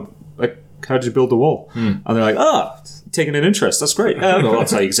 oh, like, how did you build the wall? And they're like, taking an interest, that's great. Well, I'll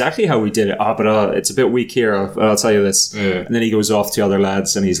tell you exactly how we did it. But it's a bit weak here, I'll tell you this. And then he goes off to other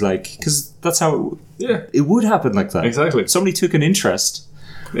lads and he's like, because that's how it would happen like that. Exactly. Somebody took an interest.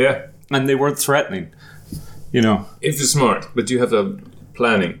 Yeah. And they weren't threatening, you know. If you're smart, but you have the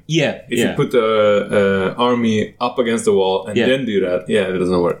planning. Yeah. If you put the army up against the wall and then do that, it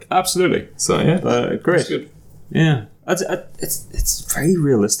doesn't work. Absolutely. So, great. That's good. Yeah. It's very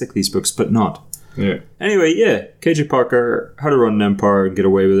realistic, these books, but not. Yeah. Anyway, KJ Parker, How to Run an Empire and Get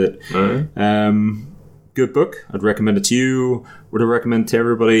Away with It. All right. Good book. I'd recommend it to you. Would I recommend it to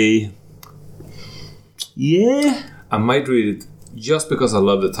everybody? Yeah. I might read it just because I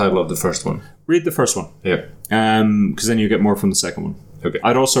love the title of the first one. Read the first one. Yeah. Because then you get more from the second one. Okay.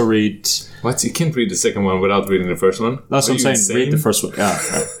 I'd also read... What? You can't read the second one without reading the first one? That's what I'm saying. Insane? Read the first one. Yeah.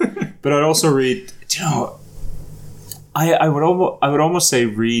 Right. But I'd also read... Do you know... I would almost say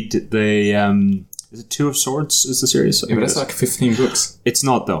read the... is it Two of Swords is the series? Yeah, but that's like 15 books. It's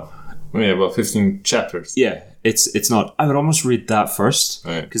not, though. Yeah, about 15 chapters. Yeah. it's not. I would almost read that first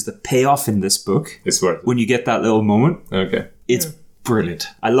Right. because the payoff in this book, It's worth it. when you get that little moment, Okay. it's brilliant.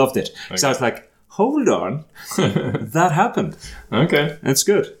 I loved it. So I was like, hold on, that happened. Okay. It's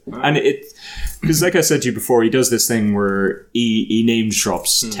good. And because like I said to you before, he does this thing where he name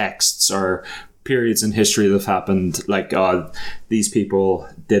drops texts or periods in history that have happened, like, these people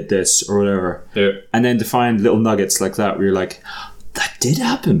did this or whatever. Yeah. And then to find little nuggets like that where you're like, that did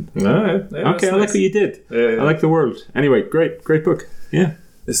happen. All right. Yeah, Okay, I like what you did. Yeah. I like the world. Anyway, great book. Yeah.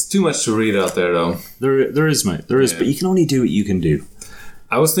 There's too much to read out there, though. There is, mate. There is, Yeah. but you can only do what you can do.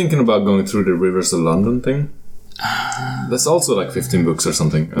 I was thinking about going through the Rivers of London thing. That's also like 15 books or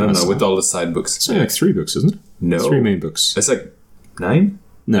something. I don't know, with all the side books. It's only like 3 books, isn't it? No. 3 main books. It's like 9?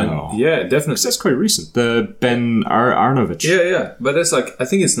 No. Yeah, definitely. That's quite recent. The Ben Arnovich. Yeah. But there's like, I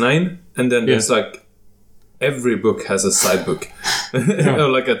think it's 9, and then there's like, every book has a side book. Or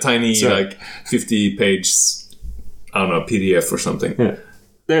like a tiny, like, 50-page, I don't know, PDF or something. Yeah.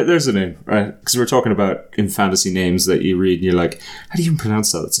 There's a name, right? Because we're talking about in fantasy names that you read and you're like, how do you even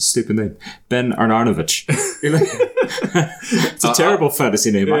pronounce that? It's a stupid name. Ben Arnovich. You're like, it's a terrible fantasy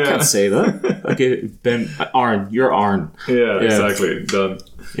name. I can't say that. Okay, Ben Arn. You're Arn. Yeah, exactly. Done.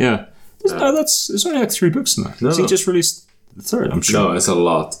 Yeah. There's only like 3 books in that. No, He just released the 3rd, I'm sure. No, it's a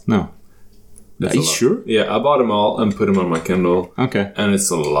lot. No. It's Are you a lot. sure? Yeah, I bought them all and put them on my Kindle, Okay. and it's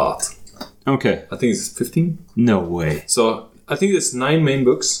a lot. Okay. I think it's 15. No way. So I think there's 9 main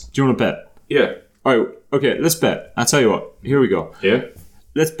books. Do you want to bet? Yeah. All right. Okay, let's bet. I'll tell you what. Here we go. Yeah.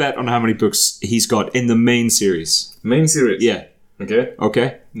 Let's bet on how many books he's got in the main series. Main series. Yeah. Okay.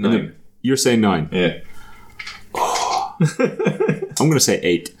 Okay? 9. You're saying 9. Yeah. I'm going to say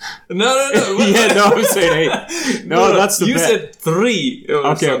 8. No. Yeah, no, I'm saying 8. No, that's the you bet. said 3. Or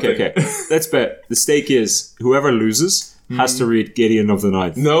Okay. something. Let's bet. The stake is whoever loses has to read Gideon of the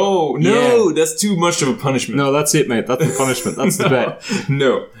Ninth. No, Yeah. that's too much of a punishment. No, that's it, mate. That's the punishment. That's the bet.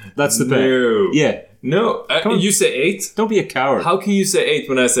 No. That's the bet. No. Yeah. No. You say 8? Don't be a coward. How can you say 8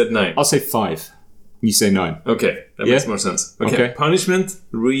 when I said 9? I'll say 5. You say 9. Okay, that makes more sense. Okay. Punishment,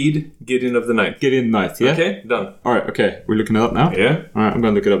 read Gideon of the Night. Gideon Ninth, yeah? Okay, done. All right, okay. We're looking it up now? Yeah. All right, I'm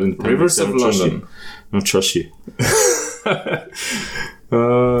going to look it up in the Rivers of London. I don't trust you.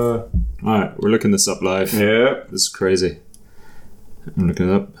 All right, we're looking this up live. Yeah. This is crazy. I'm looking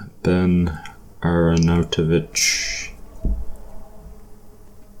it up. Ben Aronovich.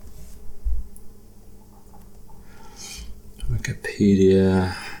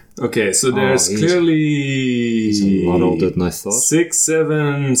 Wikipedia. Okay, so there's clearly... He's a lot older than I thought. 6,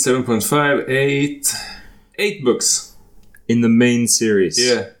 7, 7.5, 8... 8 books. In the main series?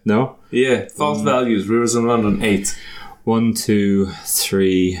 Yeah. No? Yeah, False Values, Rivers of London, 8. 1, 2,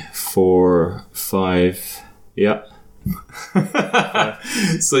 3, 4, 5. Yeah.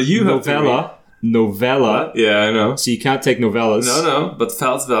 So you have Novella. Yeah, I know. So you can't take novellas. No, but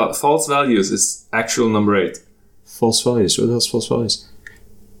False Values is actual number 8. False values. What else? False values.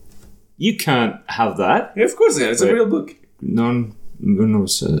 You can't have that. Yeah, of course, yeah. It's a real book. None.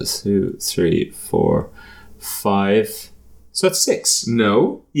 2, 3, 4, 5. So that's 6.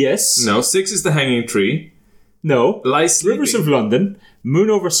 No. Yes. No, 6 is The Hanging Tree. No. Lies Sleeping. Rivers of London. Moon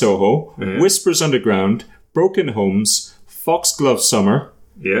over Soho. Yeah. Whispers Underground. Broken Homes. Foxglove Summer.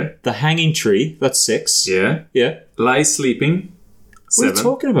 Yeah. The Hanging Tree. That's 6. Yeah. Yeah. Lies Sleeping. What are 7. you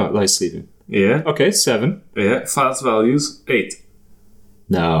talking about? Lie Sleeping. Yeah. Okay, 7. Yeah. False Values, 8.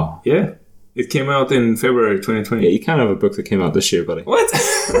 No. Yeah. It came out in February 2020. Yeah, you can't have a book that came out this year, buddy. What?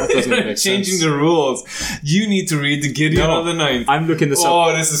 That doesn't make Changing sense. the rules. You need to read the Gideon No, of the Ninth. I'm looking this up.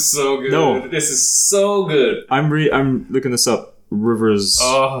 Oh, this is so good. No. This is so good. I'm looking this up. Rivers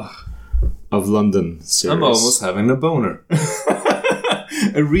Oh, of London series. I'm almost having a boner.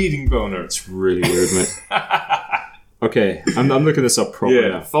 A reading boner. It's really weird, mate. Okay, I'm looking this up properly Yeah.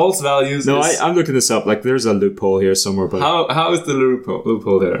 now. False Values. No, is, I'm looking this up. Like, there's a loophole here somewhere, but How is the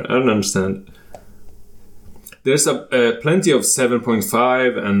loophole there? I don't understand. There's plenty of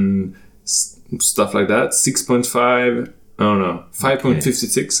 7.5 and stuff like that. 6.5. I don't know.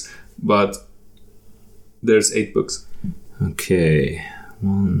 5.56. But there's 8 books. okay.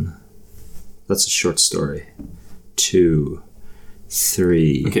 1. That's a short story. 2,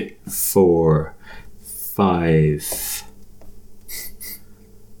 3, Okay. 4, 5,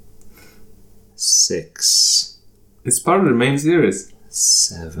 6, It's part of the main series.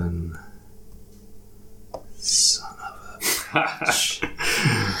 7. Son of a bitch.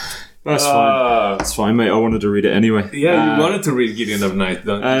 That's fine. That's fine, mate. I wanted to read it anyway. Yeah, you wanted to read Gideon of Night,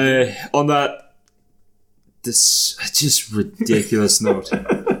 don't you? On that, this just ridiculous note.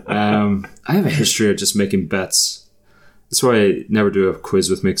 I have a history of just making bets That's why I never do a quiz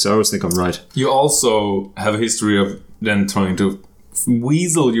with me, because I always think I'm right. You also have a history of then trying to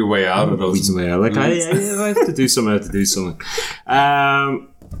weasel your way out of those. Weasel way out. Like, I have to do something, I have to do something.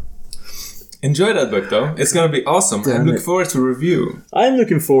 Enjoy that book, though. It's going to be awesome. I'm looking forward to review. I'm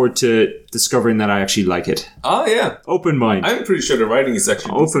looking forward to discovering that I actually like it. Oh, yeah. Open mind. I'm pretty sure the writing is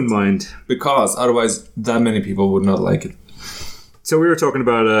actually open mind. Because otherwise, that many people would not like it. So we were talking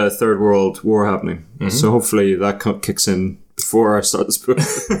about a Third World War happening. Mm-hmm. So hopefully that kicks in before I start this book.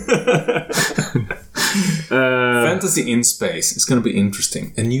 Fantasy in space is going to be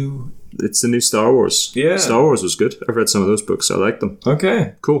interesting. It's the new Star Wars. Yeah. Star Wars was good. I've read some of those books. I like them.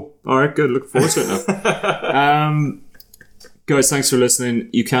 Okay. Cool. All right, good. Looking forward to it now. Guys, thanks for listening.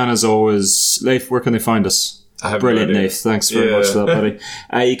 You can, as always... Leif, where can they find us? Brilliant, Leif. Thanks very much for that, buddy.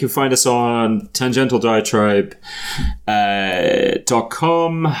 You can find us on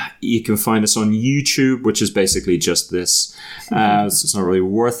tangentialdiatribe.com. You can find us on YouTube, which is basically just this. So it's not really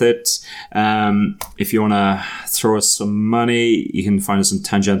worth it. If you want to throw us some money, you can find us on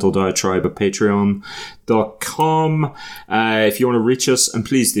Tangential Diatribe at patreon.com. If you want to reach us, and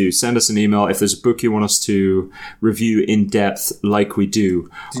please do, send us an email if there's a book you want us to review in depth like we do.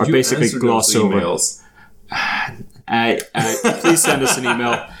 Or basically gloss over. Emails? Please send us an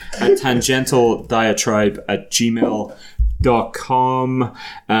email at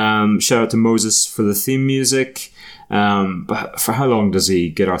tangentialdiatribe@gmail.com. Shout out to Moses for the theme music. But for how long does he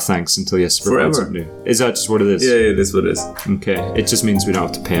get our thanks until he has to provide something new? Is that just what it is? Yeah, it is what it is. Okay, it just means we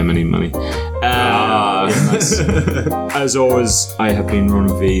don't have to pay him any money. Nice. As always, I have been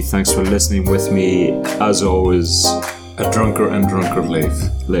Ronan V. Thanks for listening with me. As always, a drunker and drunker Leif.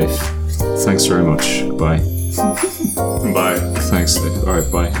 Thanks very much. Bye. Bye. Thanks, Leif. All right,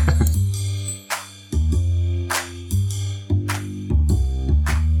 bye.